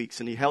 26 weeks.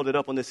 And he held it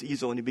up on this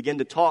easel and he began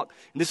to talk.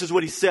 And this is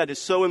what he said.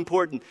 It's so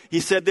important. He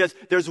said this: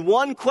 there's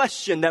one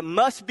question that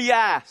must be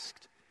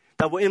asked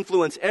that will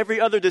influence every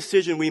other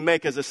decision we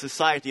make as a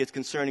society as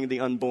concerning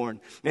the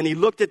unborn. And he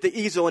looked at the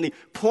easel and he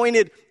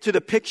pointed to the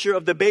picture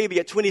of the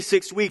baby at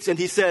 26 weeks and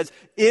he says,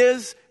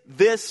 is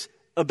this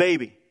a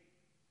baby?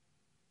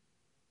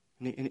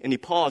 And he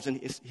paused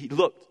and he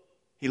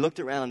looked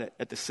around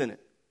at the Senate.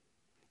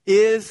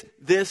 Is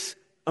this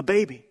a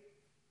baby?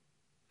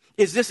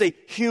 Is this a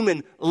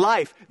human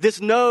life? This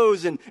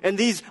nose and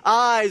these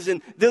eyes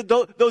and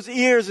those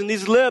ears and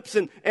these lips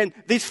and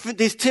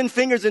these 10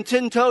 fingers and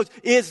 10 toes,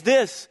 is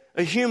this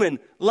a human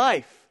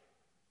life?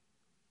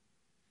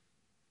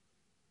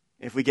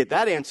 If we get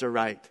that answer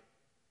right,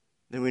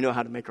 then we know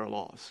how to make our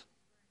laws.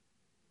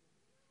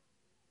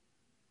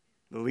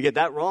 But we get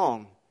that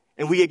wrong,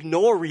 and we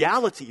ignore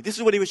reality. This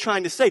is what he was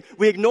trying to say.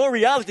 We ignore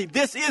reality.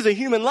 This is a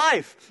human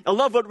life. I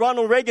love what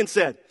Ronald Reagan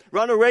said.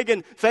 Ronald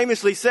Reagan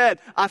famously said,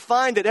 I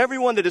find that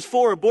everyone that is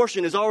for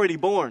abortion is already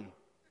born.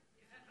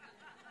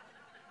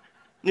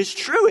 And it's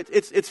true.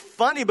 It's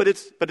funny, but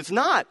it's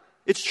not.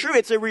 It's true.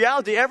 It's a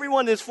reality.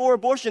 Everyone that is for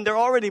abortion, they're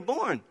already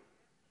born.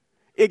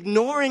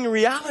 Ignoring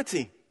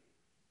reality.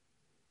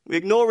 We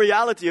ignore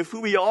reality of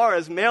who we are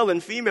as male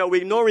and female. We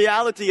ignore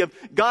reality of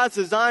God's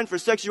design for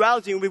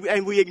sexuality.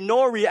 And we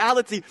ignore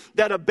reality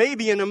that a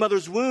baby in a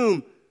mother's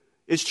womb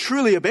is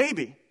truly a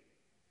baby.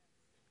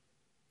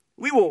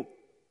 We will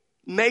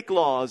make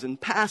laws and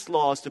pass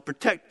laws to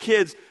protect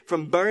kids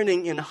from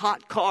burning in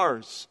hot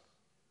cars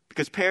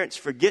because parents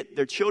forget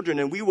their children.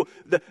 And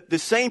the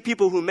same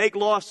people who make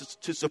laws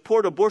to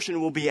support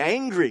abortion will be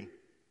angry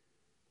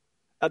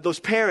at those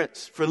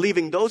parents for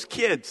leaving those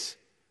kids,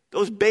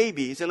 those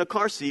babies, in a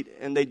car seat,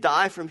 and they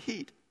die from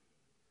heat.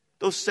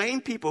 Those same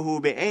people who will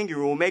be angry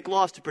will make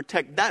laws to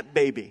protect that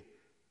baby.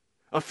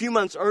 A few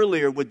months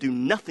earlier would do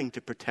nothing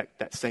to protect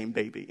that same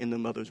baby in the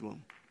mother's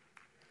womb.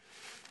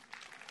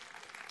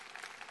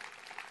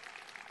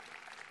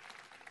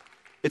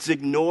 It's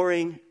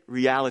ignoring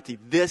reality.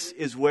 This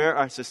is where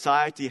our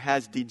society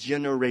has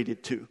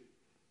degenerated to.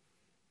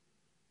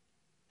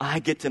 I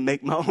get to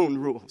make my own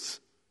rules.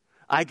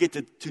 I get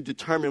to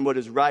determine what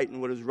is right and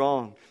what is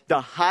wrong.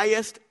 The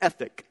highest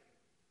ethic,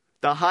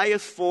 the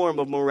highest form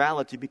of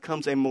morality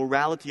becomes a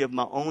morality of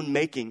my own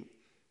making.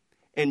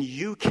 And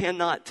you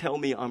cannot tell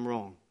me I'm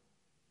wrong.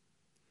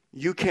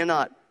 You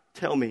cannot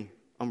tell me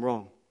I'm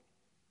wrong.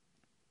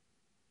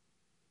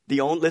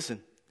 The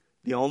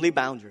only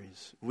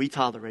boundaries we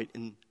tolerate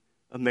in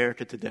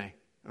America today,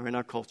 or in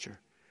our culture,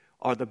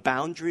 are the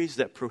boundaries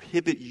that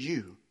prohibit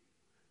you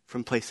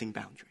from placing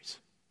boundaries.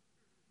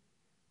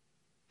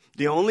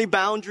 The only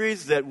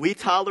boundaries that we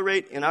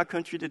tolerate in our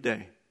country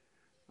today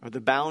are the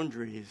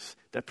boundaries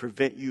that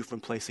prevent you from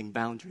placing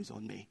boundaries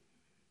on me.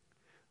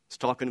 I was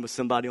talking with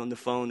somebody on the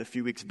phone a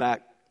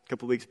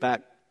couple weeks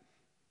back.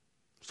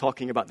 I was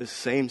talking about this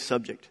same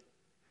subject.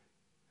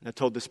 And I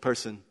told this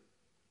person,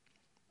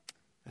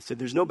 I said,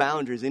 there's no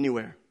boundaries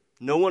anywhere.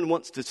 No one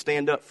wants to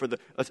stand up for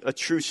a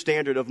true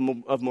standard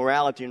of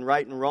morality and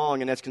right and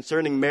wrong. And as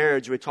concerning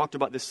marriage, we talked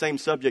about this same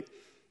subject.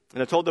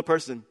 And I told the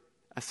person,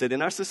 I said,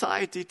 in our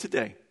society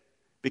today,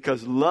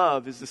 because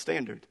love is the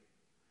standard,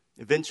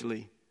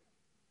 eventually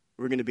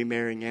we're going to be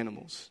marrying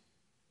animals.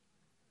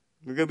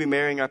 We're going to be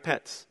marrying our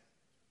pets.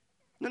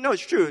 No,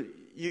 it's true.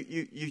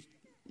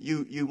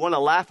 You want to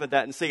laugh at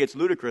that and say it's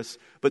ludicrous,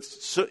 but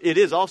it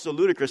is also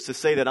ludicrous to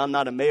say that I'm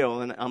not a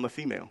male and I'm a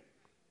female.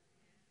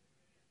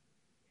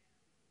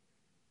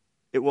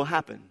 It will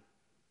happen.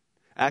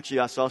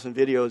 Actually, I saw some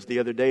videos the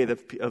other day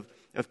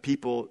of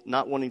people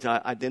not wanting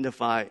to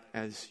identify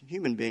as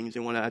human beings. They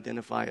want to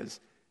identify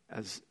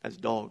as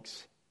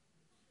dogs.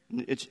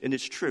 And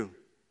it's true.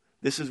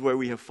 This is where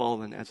we have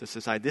fallen as a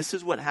society. This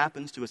is what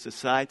happens to a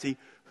society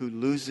who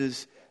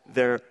loses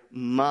their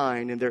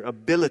mind and their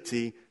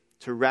ability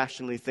to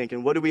rationally think.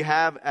 And what do we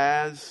have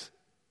as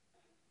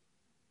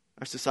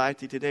our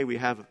society today? We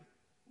have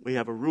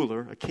a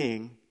ruler, a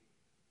king,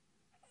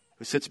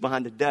 who sits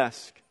behind a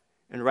desk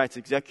and writes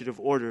executive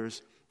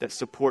orders that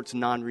supports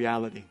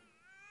non-reality.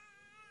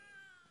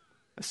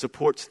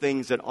 supports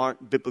things that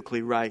aren't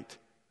biblically right.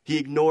 He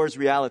ignores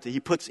reality. He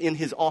puts in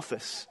his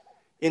office,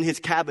 in his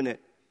cabinet,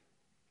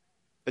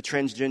 a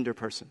transgender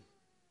person,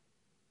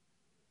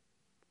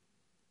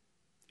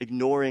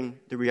 ignoring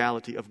the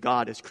reality of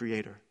God as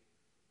creator.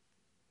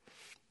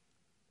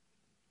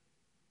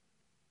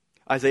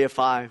 Isaiah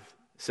 5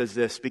 says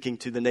this, speaking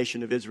to the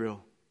nation of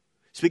Israel,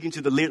 speaking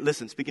to the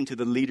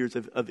leaders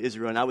of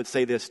Israel. And I would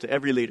say this to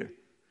every leader,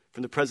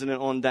 from the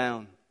president on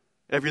down,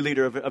 every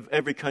leader of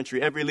every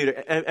country, every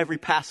leader, every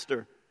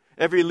pastor,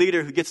 every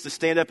leader who gets to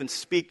stand up and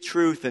speak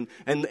truth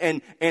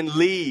and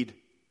lead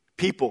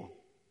people.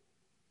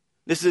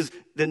 This is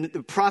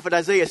the prophet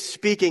Isaiah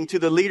speaking to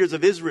the leaders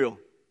of Israel.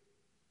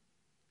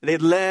 They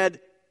led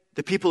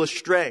the people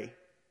astray.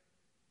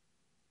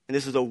 And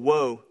this is a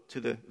woe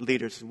to the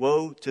leaders.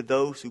 Woe to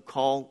those who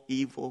call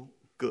evil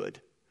good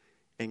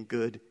and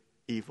good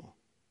evil.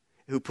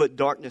 Who put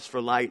darkness for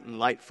light and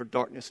light for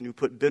darkness, and who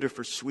put bitter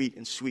for sweet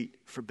and sweet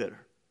for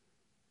bitter.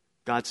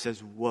 God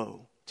says,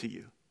 woe to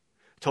you.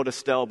 I told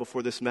Estelle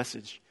before this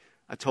message,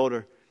 I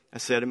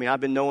said, I've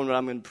been knowing what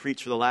I'm going to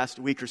preach for the last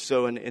week or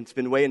so, and it's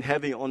been weighing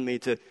heavy on me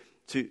to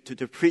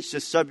preach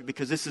this subject,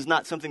 because this is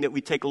not something that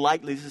we take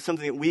lightly. This is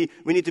something that we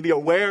need to be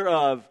aware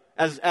of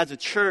as a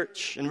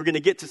church, and we're going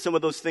to get to some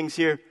of those things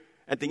here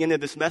at the end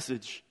of this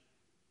message.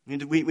 We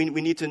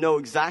need to know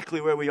exactly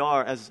where we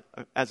are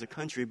as a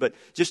country, but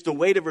just the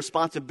weight of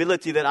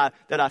responsibility that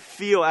I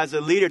feel as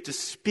a leader to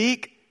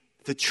speak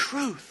the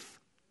truth,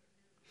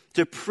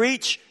 to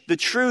preach the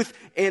truth.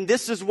 And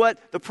this is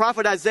what the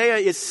prophet Isaiah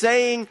is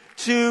saying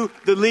to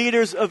the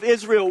leaders of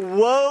Israel.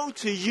 Woe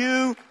to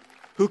you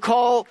who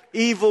call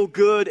evil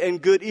good and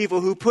good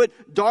evil, who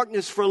put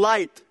darkness for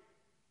light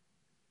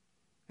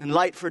and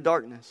light for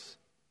darkness.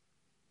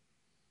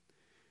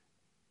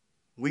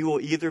 We will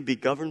either be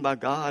governed by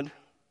God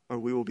or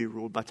we will be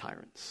ruled by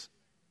tyrants.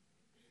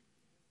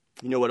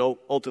 You know what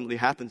ultimately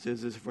happens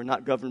is if we're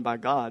not governed by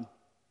God,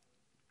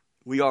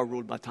 we are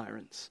ruled by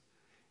tyrants,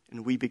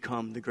 and we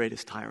become the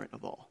greatest tyrant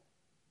of all.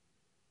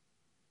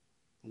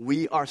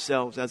 We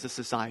ourselves as a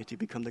society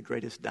become the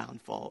greatest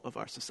downfall of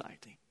our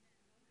society.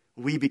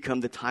 We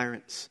become the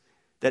tyrants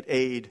that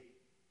aid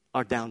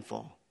our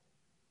downfall.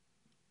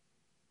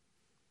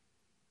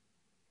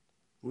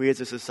 We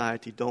as a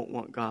society don't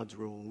want God's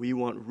rule. We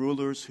want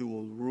rulers who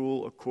will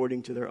rule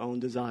according to their own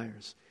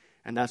desires.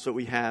 And that's what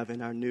we have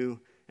in our new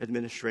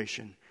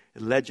administration.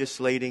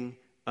 Legislating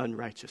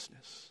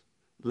unrighteousness.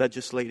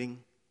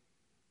 Legislating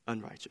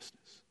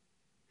unrighteousness.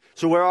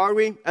 So where are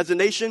we as a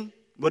nation?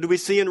 What do we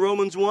see in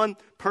Romans 1?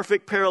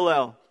 Perfect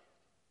parallel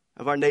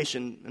of our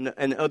nation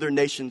and other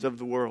nations of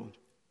the world.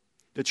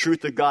 The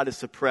truth of God is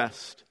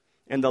suppressed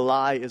and the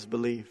lie is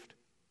believed.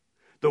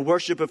 The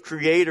worship of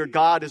Creator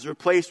God is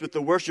replaced with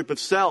the worship of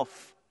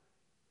self.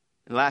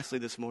 And lastly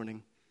this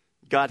morning,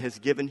 God has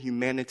given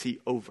humanity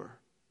over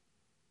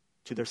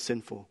to their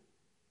sinful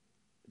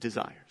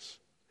desires.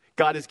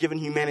 God has given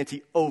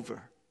humanity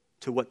over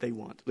to what they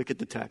want. Look at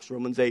the text,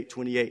 Romans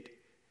 8:28.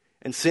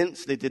 And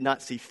since they did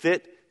not see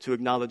fit to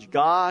acknowledge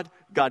God,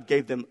 God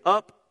gave them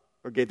up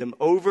or gave them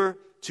over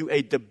to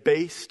a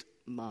debased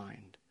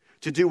mind,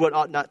 to do what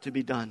ought not to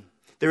be done.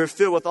 They were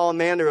filled with all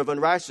manner of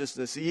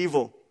unrighteousness,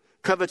 evil,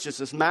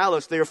 covetousness,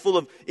 malice. They are full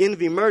of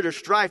envy, murder,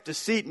 strife,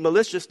 deceit,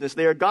 maliciousness.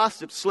 They are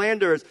gossips,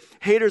 slanderers,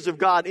 haters of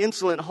God,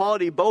 insolent,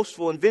 haughty,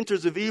 boastful,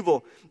 inventors of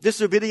evil,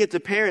 disobedient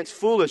to parents,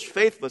 foolish,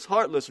 faithless,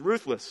 heartless,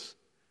 ruthless.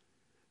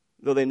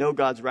 Though they know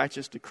God's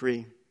righteous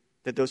decree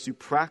that those who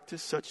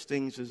practice such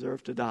things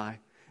deserve to die,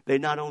 they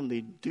not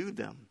only do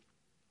them,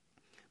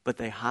 but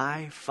they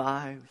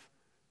high-five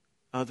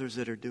others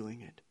that are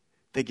doing it.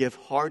 They give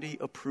hearty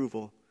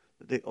approval.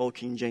 The old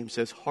King James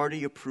says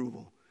hearty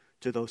approval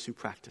to those who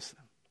practice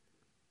them.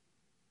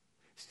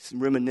 It's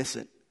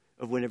reminiscent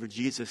of whenever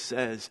Jesus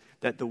says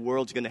that the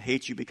world's going to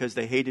hate you because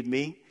they hated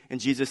me. And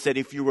Jesus said,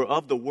 if you were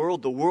of the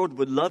world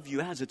would love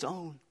you as its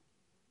own.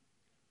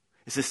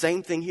 It's the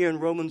same thing here in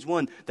Romans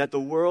 1, that the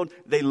world,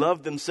 they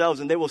love themselves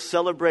and they will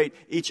celebrate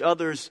each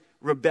other's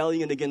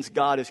rebellion against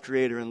God as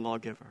creator and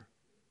lawgiver.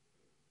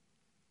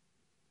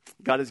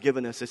 God has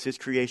given us as his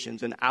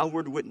creations an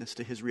outward witness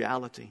to his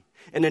reality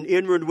and an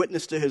inward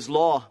witness to his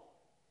law.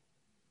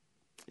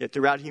 Yet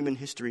throughout human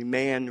history,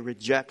 man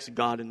rejects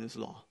God and his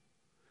law.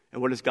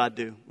 And what does God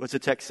do? What's the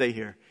text say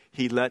here?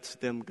 He lets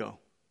them go.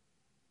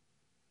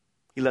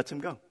 He lets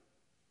them go.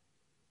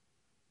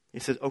 He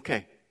says,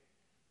 okay,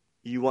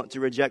 you want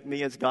to reject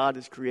me as God,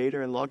 as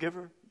creator and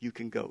lawgiver? You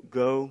can go.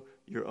 Go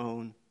your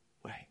own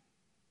way.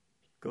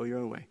 Go your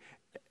own way.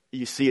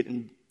 You see it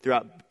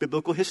throughout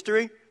biblical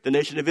history, the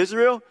nation of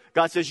Israel.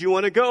 God says, you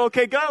want to go?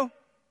 Okay, go.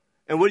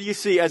 And what do you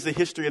see as the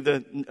history of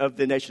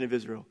the nation of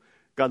Israel?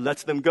 God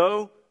lets them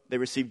go. They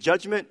receive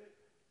judgment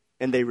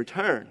and they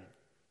return.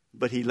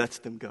 But he lets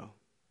them go.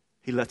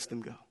 He lets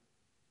them go.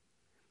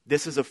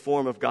 This is a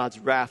form of God's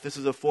wrath. This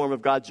is a form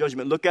of God's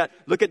judgment. Look at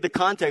the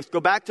context. Go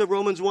back to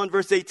Romans 1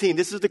 verse 18.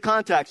 This is the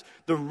context.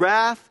 The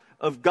wrath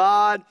of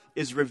God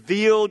is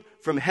revealed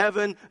from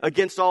heaven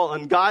against all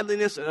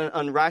ungodliness and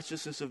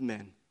unrighteousness of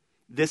men.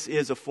 This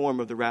is a form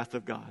of the wrath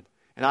of God.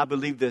 And I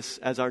believe this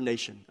as our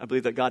nation. I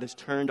believe that God has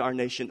turned our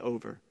nation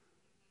over.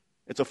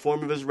 It's a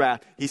form of his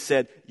wrath. He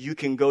said, you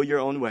can go your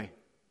own way.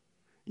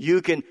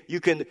 You can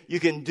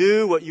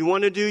do what you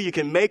want to do. You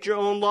can make your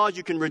own laws.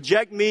 You can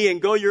reject me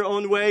and go your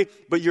own way.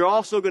 But you're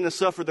also going to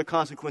suffer the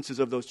consequences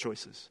of those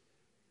choices.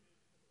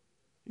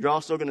 You're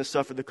also going to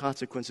suffer the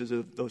consequences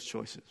of those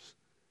choices.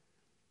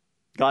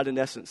 God, in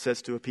essence,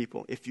 says to a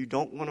people, if you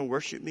don't want to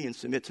worship me and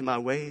submit to my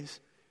ways,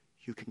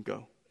 you can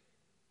go.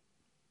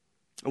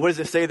 And what does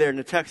it say there in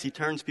the text? He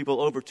turns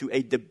people over to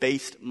a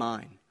debased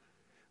mind.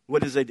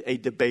 What is a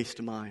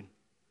debased mind?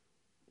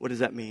 What does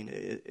that mean?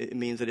 It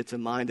means that it's a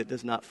mind that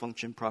does not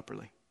function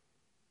properly.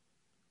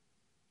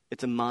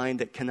 It's a mind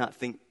that cannot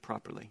think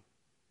properly.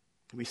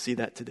 We see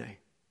that today.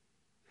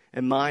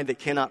 A mind that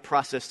cannot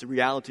process the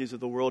realities of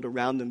the world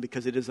around them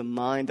because it is a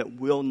mind that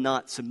will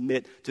not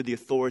submit to the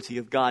authority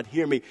of God.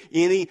 Hear me.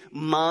 Any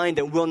mind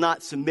that will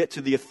not submit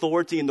to the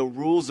authority and the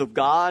rules of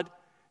God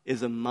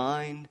is a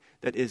mind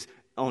that is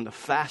on a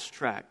fast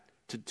track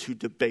to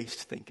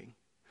debased thinking.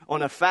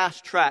 On a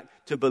fast track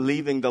to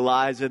believing the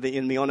lies of the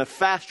enemy. On a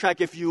fast track,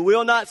 if you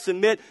will not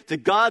submit to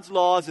God's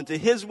laws and to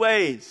his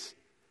ways,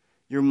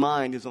 your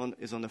mind is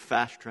on a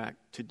fast track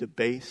to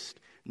debased,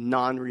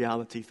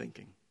 non-reality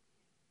thinking.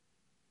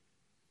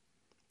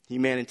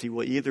 Humanity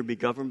will either be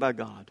governed by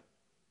God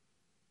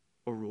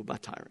or ruled by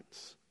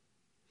tyrants.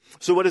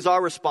 So what is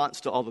our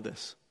response to all of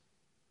this?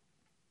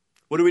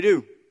 What do we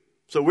do?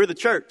 So we're the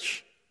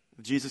church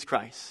of Jesus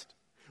Christ.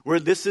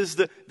 This is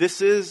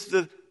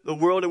the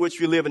world in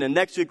which we live in. And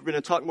next week we're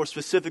going to talk more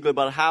specifically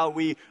about how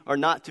we are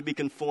not to be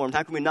conformed.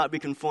 How can we not be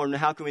conformed? And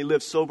how can we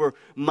live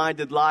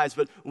sober-minded lives?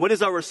 But what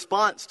is our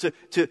response to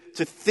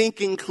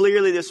thinking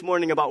clearly this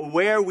morning about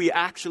where we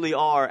actually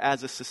are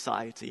as a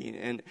society?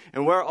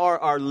 And where are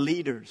our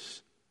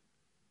leaders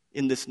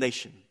in this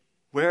nation?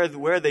 Where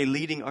are they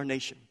leading our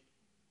nation?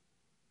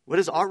 What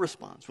is our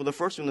response? Well, the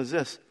first one is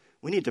this.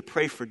 We need to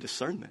pray for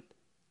discernment.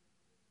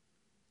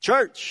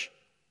 Church,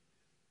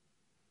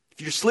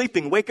 if you're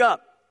sleeping, wake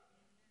up.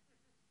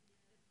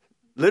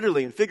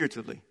 Literally and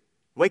figuratively.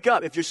 Wake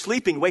up. If you're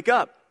sleeping, wake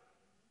up.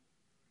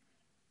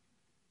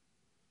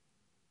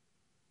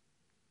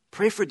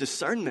 Pray for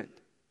discernment.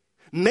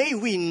 May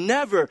we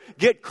never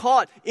get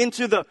caught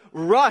into the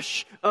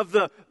rush of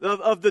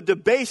the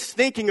debased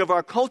thinking of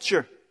our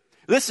culture.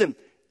 Listen,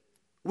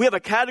 we have a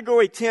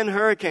Category 10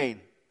 hurricane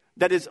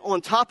that is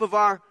on top of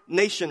our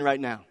nation right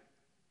now,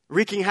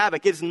 wreaking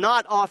havoc. It's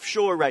not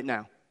offshore right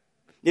now.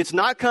 It's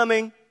not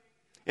coming.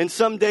 And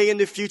someday in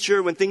the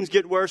future when things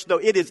get worse, no,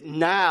 it is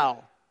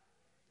now.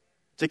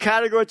 It's a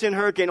Category 10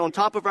 hurricane on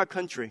top of our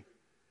country.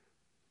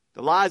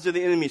 The lies of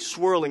the enemy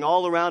swirling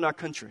all around our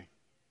country.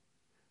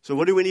 So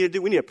what do we need to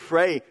do? We need to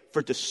pray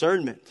for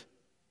discernment.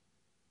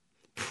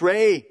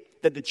 Pray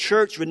that the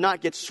church would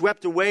not get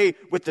swept away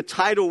with the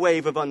tidal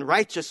wave of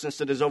unrighteousness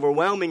that is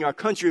overwhelming our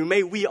country.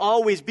 May we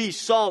always be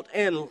salt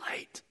and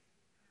light.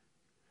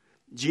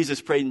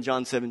 Jesus prayed in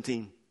John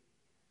 17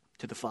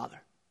 to the Father.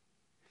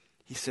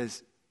 He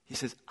says,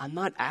 I'm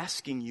not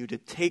asking you to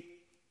take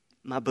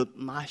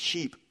my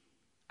sheep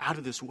out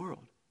of this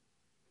world.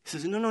 He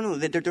says, no,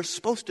 they're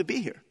supposed to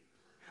be here.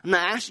 I'm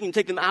not asking you to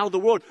take them out of the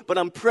world, but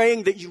I'm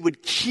praying that you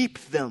would keep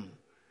them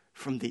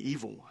from the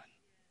evil one.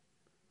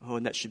 Oh,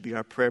 and that should be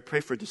our prayer. Pray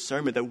for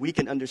discernment, that we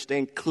can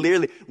understand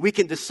clearly. We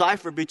can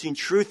decipher between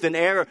truth and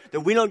error, that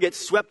we don't get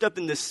swept up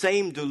in the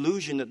same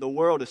delusion that the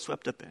world is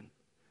swept up in.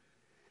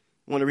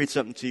 I want to read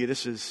something to you.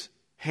 This is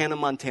Hannah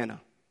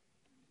Montana.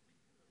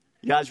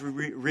 You guys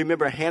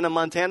remember Hannah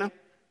Montana?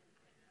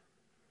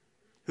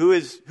 Who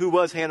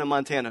was Hannah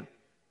Montana?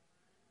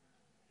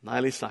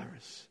 Miley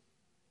Cyrus.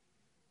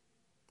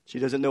 She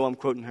doesn't know I'm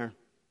quoting her.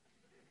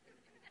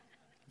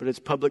 But it's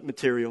public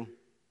material.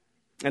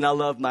 And I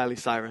love Miley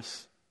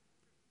Cyrus.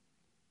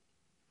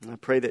 And I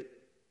pray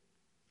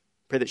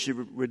that she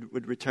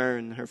would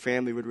return, her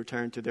family would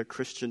return to their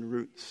Christian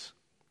roots.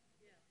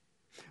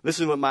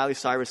 Listen to what Miley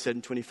Cyrus said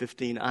in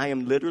 2015. I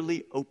am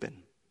literally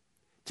open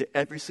to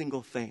every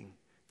single thing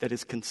that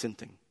is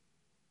consenting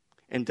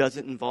and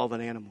doesn't involve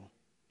an animal,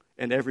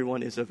 and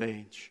everyone is of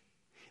age.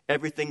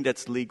 Everything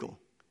that's legal,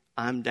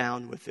 I'm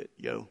down with it,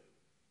 yo.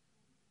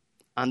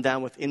 I'm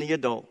down with any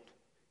adult,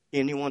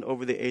 anyone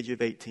over the age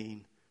of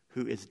 18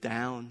 who is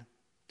down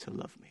to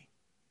love me.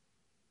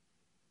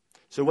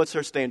 So what's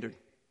her standard?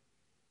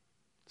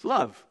 It's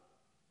love.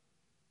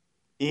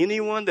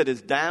 Anyone that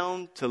is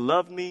down to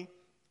love me,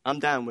 I'm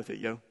down with it,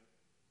 yo.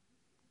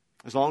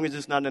 As long as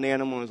it's not an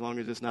animal, as long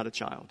as it's not a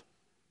child.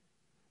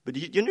 But do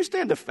you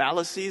understand the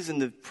fallacies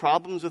and the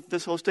problems with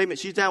this whole statement?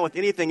 She's down with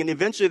anything, and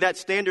eventually that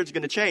standard's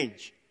going to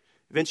change.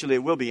 Eventually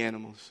it will be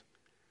animals.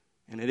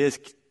 And it is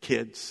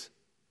kids.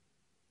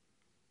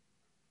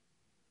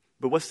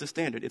 But what's the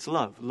standard? It's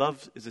love.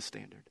 Love is the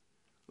standard.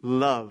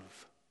 Love.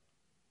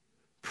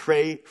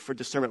 Pray for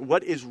discernment.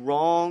 What is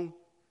wrong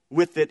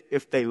with it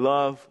if they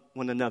love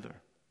one another?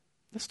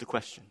 That's the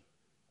question.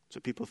 That's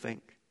what people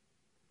think.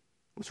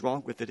 What's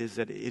wrong with it is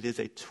that it is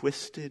a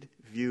twisted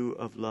view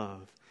of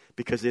love,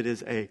 because it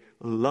is a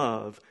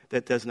love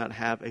that does not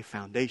have a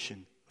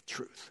foundation of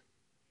truth.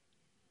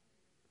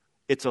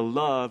 It's a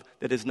love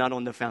that is not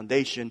on the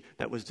foundation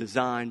that was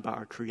designed by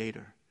our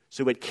Creator.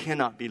 So it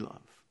cannot be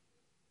love.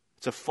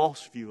 It's a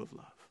false view of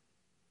love.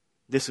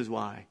 This is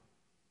why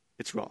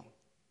it's wrong.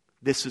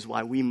 This is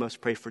why we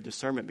must pray for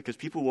discernment, because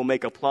people will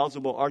make a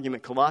plausible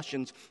argument.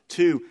 Colossians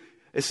 2,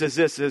 it says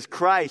this, it says,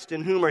 Christ,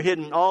 in whom are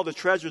hidden all the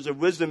treasures of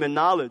wisdom and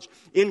knowledge.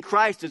 In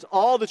Christ is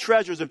all the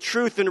treasures of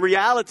truth and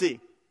reality.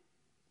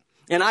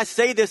 And I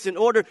say this in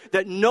order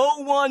that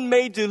no one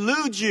may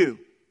delude you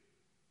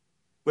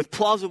with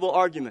plausible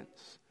arguments.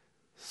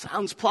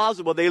 Sounds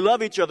plausible. They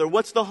love each other.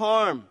 What's the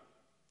harm?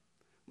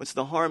 What's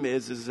the harm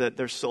is that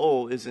their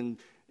soul is in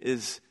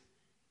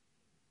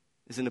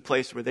a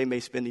place where they may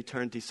spend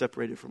eternity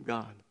separated from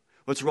God.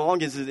 What's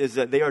wrong is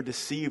that they are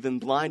deceived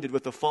and blinded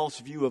with a false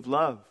view of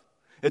love.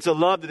 It's a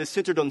love that is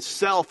centered on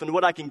self and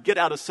what I can get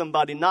out of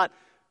somebody, not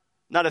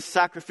a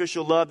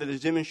sacrificial love that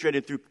is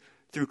demonstrated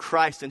through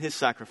Christ and his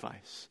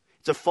sacrifice.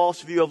 It's a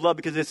false view of love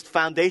because its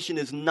foundation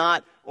is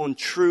not on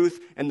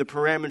truth and the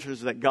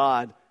parameters that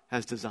God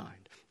has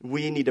designed.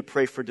 We need to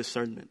pray for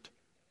discernment.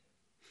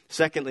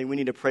 Secondly, we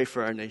need to pray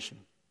for our nation.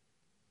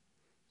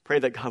 Pray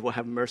that God will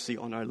have mercy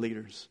on our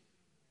leaders.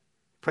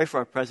 Pray for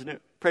our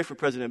president. Pray for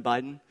President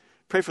Biden.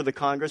 Pray for the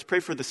Congress. Pray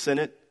for the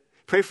Senate.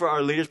 Pray for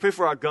our leaders. Pray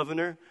for our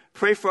governor.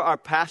 Pray for our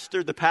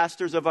pastor, the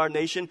pastors of our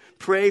nation.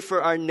 Pray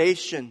for our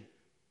nation.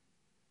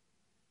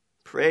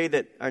 Pray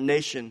that our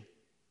nation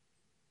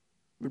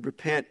would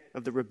repent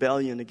of the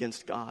rebellion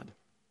against God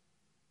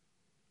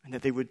and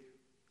that they would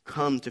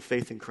come to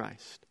faith in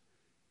Christ.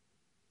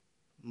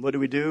 What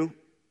do?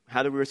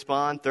 How do we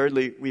respond?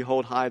 Thirdly, we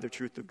hold high the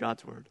truth of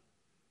God's word.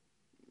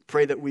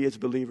 Pray that we as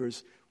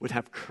believers would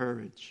have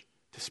courage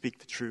to speak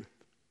the truth.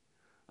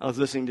 I was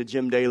listening to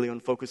Jim Daly on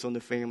Focus on the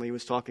Family. He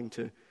was talking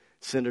to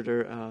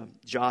Senator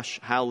Josh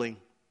Hawley.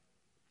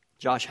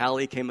 Josh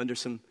Hawley came under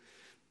some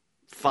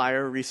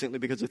fire recently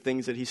because of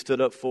things that he stood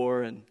up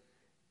for, and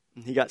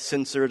he got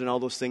censored and all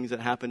those things that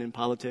happen in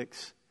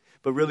politics.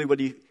 But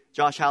really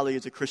Josh Hawley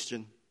is a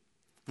Christian.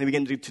 He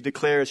began to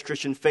declare his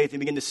Christian faith. He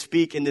began to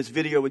speak in this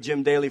video with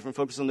Jim Daly from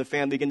Focus on the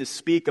Family. He began to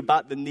speak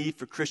about the need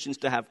for Christians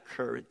to have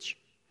courage.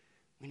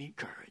 We need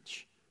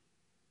courage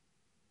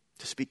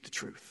to speak the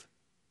truth.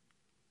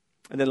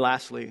 And then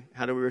lastly,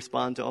 how do we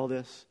respond to all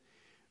this?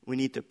 We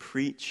need to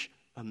preach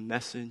a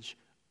message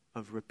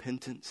of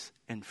repentance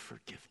and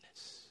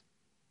forgiveness.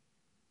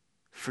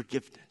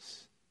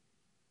 Forgiveness.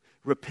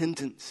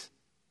 Repentance,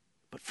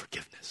 but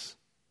forgiveness.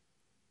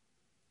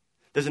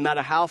 Doesn't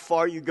matter how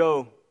far you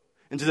go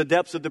into the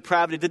depths of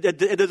depravity.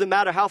 It doesn't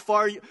matter how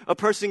far a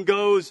person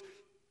goes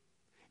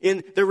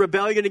in their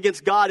rebellion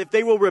against God. If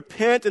they will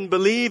repent and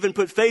believe and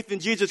put faith in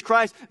Jesus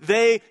Christ,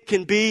 they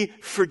can be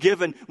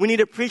forgiven. We need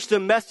to preach the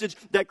message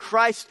that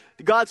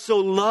God so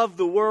loved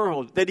the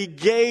world, that he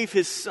gave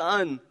his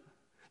son,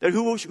 that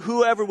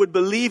whoever would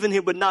believe in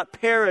him would not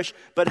perish,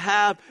 but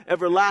have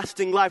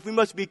everlasting life. We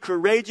must be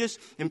courageous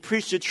and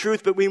preach the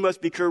truth, but we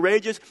must be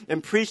courageous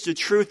and preach the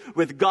truth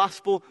with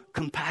gospel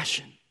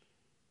compassion.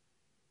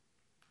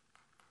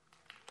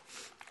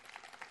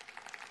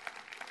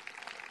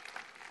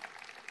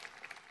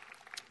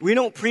 We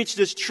don't preach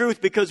this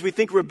truth because we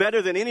think we're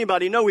better than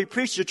anybody. No, we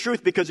preach the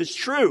truth because it's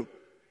true.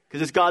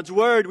 Because it's God's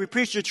word. We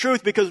preach the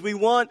truth because we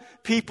want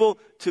people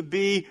to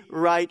be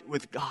right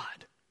with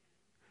God.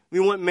 We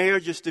want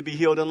marriages to be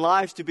healed and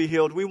lives to be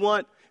healed. We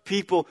want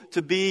people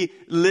to be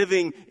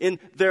living in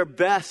their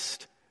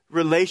best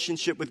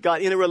relationship with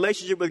God, in a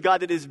relationship with God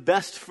that is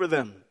best for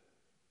them.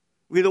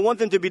 We don't want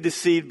them to be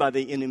deceived by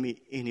the enemy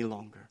any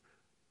longer.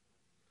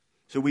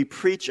 So we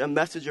preach a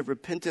message of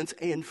repentance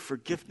and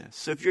forgiveness.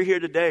 So if you're here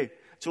today,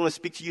 I just want to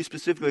speak to you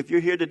specifically. If you're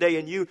here today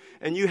and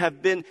you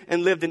have been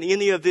and lived in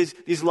any of these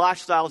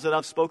lifestyles that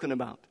I've spoken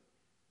about,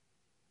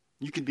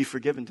 you can be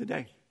forgiven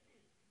today.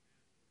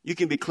 You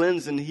can be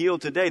cleansed and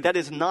healed today. That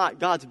is not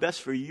God's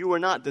best for you. You are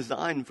not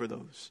designed for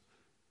those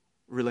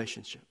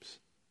relationships.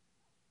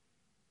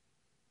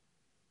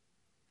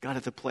 God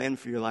has a plan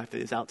for your life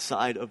that is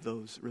outside of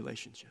those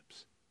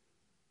relationships.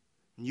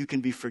 And you can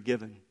be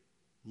forgiven.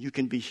 You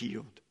can be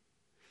healed.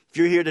 If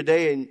you're here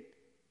today and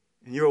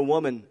you're a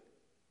woman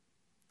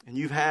and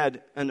you've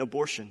had an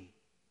abortion,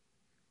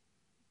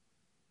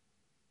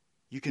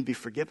 you can be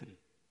forgiven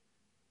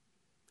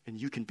and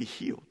you can be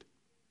healed.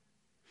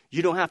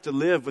 You don't have to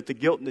live with the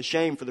guilt and the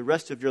shame for the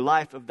rest of your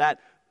life of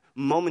that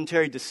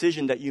momentary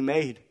decision that you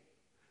made.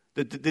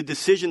 The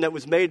decision that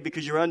was made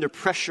because you're under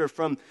pressure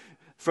from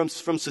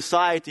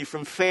society,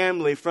 from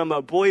family, from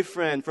a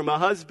boyfriend, from a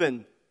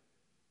husband.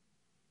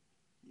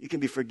 You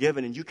can be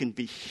forgiven and you can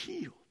be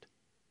healed.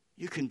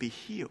 You can be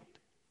healed.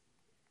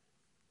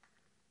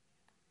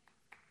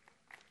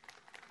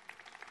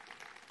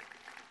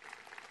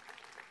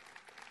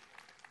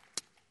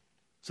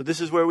 So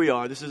this is where we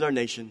are. This is our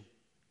nation.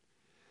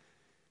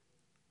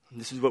 And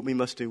this is what we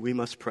must do. We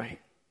must pray.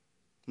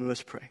 We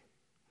must pray.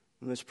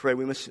 We must pray.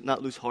 We must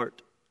not lose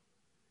heart.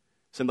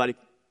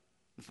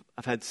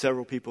 I've had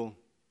several people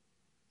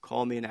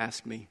call me and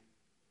ask me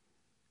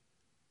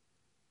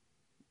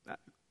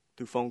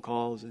through phone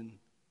calls and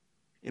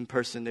in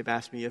person. They've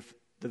asked me if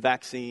the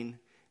vaccine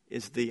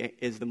is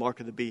the mark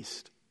of the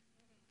beast.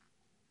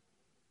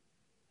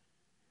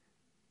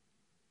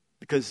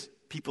 Because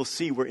people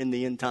see we're in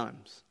the end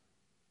times.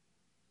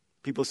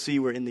 People see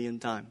we're in the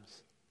end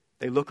times.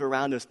 They look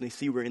around us and they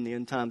see we're in the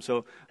end times.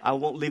 So I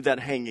won't leave that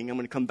hanging. I'm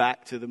going to come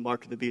back to the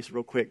mark of the beast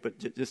real quick. But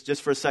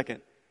just for a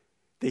second,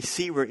 they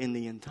see we're in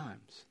the end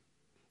times.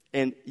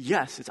 And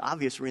yes, it's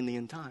obvious we're in the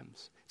end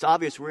times. It's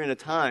obvious we're in a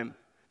time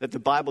that the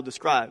Bible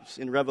describes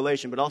in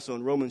Revelation, but also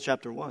in Romans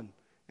chapter 1.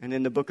 And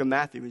in the book of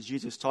Matthew, as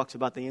Jesus talks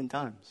about the end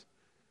times.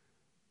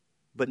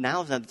 But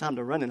now's not the time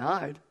to run and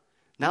hide.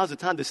 Now's the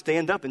time to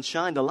stand up and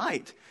shine the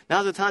light.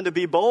 Now's the time to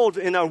be bold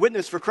in our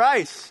witness for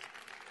Christ.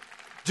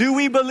 Do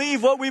we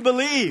believe what we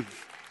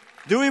believe?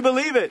 Do we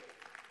believe it?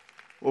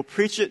 We'll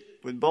preach it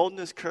with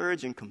boldness,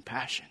 courage, and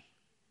compassion.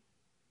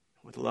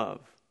 With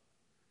love.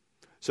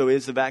 So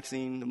is the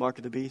vaccine the mark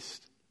of the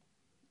beast?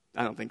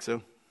 I don't think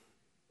so.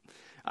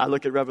 I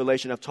look at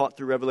Revelation. I've taught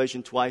through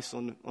Revelation twice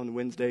on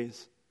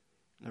Wednesdays.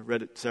 I've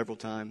read it several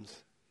times.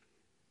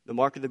 The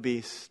mark of the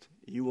beast,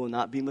 you will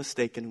not be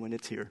mistaken when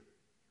it's here.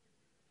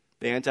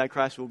 The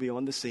Antichrist will be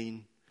on the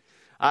scene.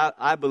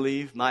 I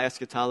believe, my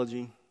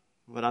eschatology,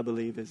 what I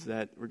believe is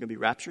that we're going to be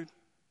raptured.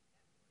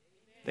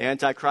 The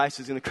Antichrist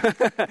is going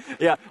to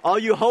yeah, all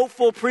you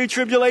hopeful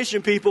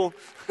pre-tribulation people.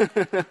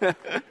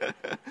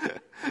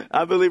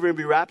 I believe we're going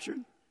to be raptured.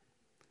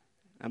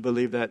 I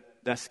believe that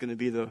that's going to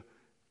be the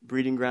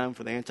breeding ground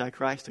for the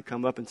Antichrist to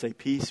come up and say,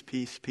 peace,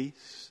 peace,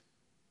 peace.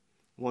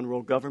 One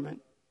world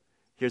government.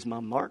 Here's my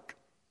mark.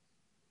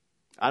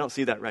 I don't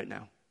see that right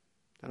now.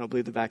 I don't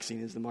believe the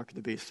vaccine is the mark of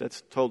the beast.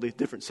 That's a totally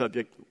different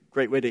subject.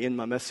 Great way to end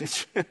my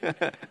message.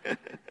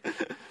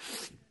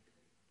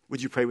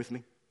 Would you pray with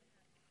me?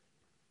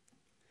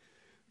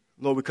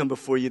 Lord, we come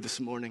before you this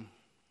morning.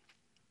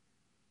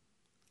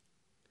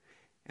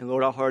 And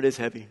Lord, our heart is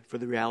heavy for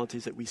the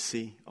realities that we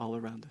see all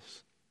around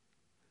us.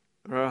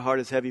 Lord, our heart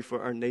is heavy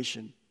for our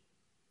nation,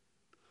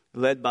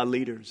 led by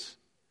leaders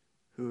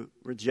who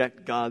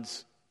reject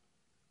God's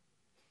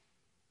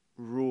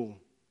rule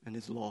and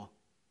his law.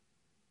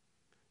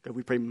 God,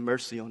 we pray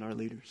mercy on our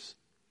leaders.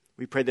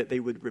 We pray that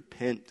they would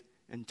repent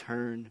and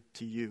turn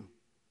to you.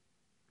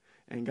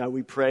 And God,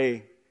 we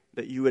pray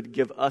that you would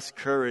give us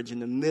courage in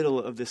the middle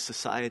of this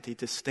society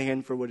to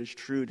stand for what is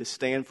true, to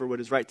stand for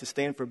what is right, to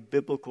stand for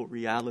biblical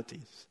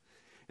realities.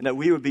 And that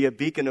we would be a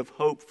beacon of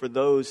hope for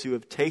those who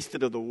have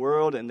tasted of the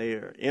world and they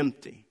are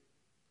empty.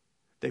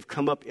 They've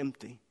come up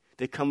empty.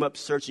 They come up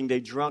searching. They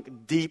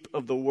drunk deep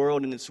of the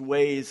world and its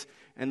ways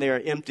and they are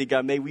empty.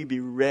 God, may we be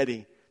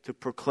ready to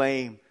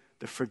proclaim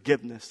the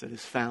forgiveness that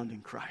is found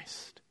in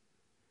Christ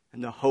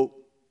and the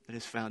hope that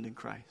is found in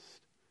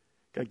Christ.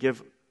 God,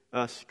 give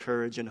us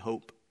courage and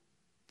hope.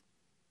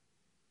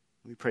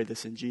 We pray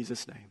this in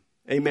Jesus' name.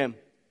 Amen.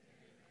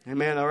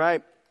 Amen. All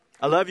right.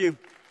 I love you.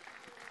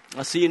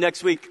 I'll see you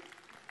next week.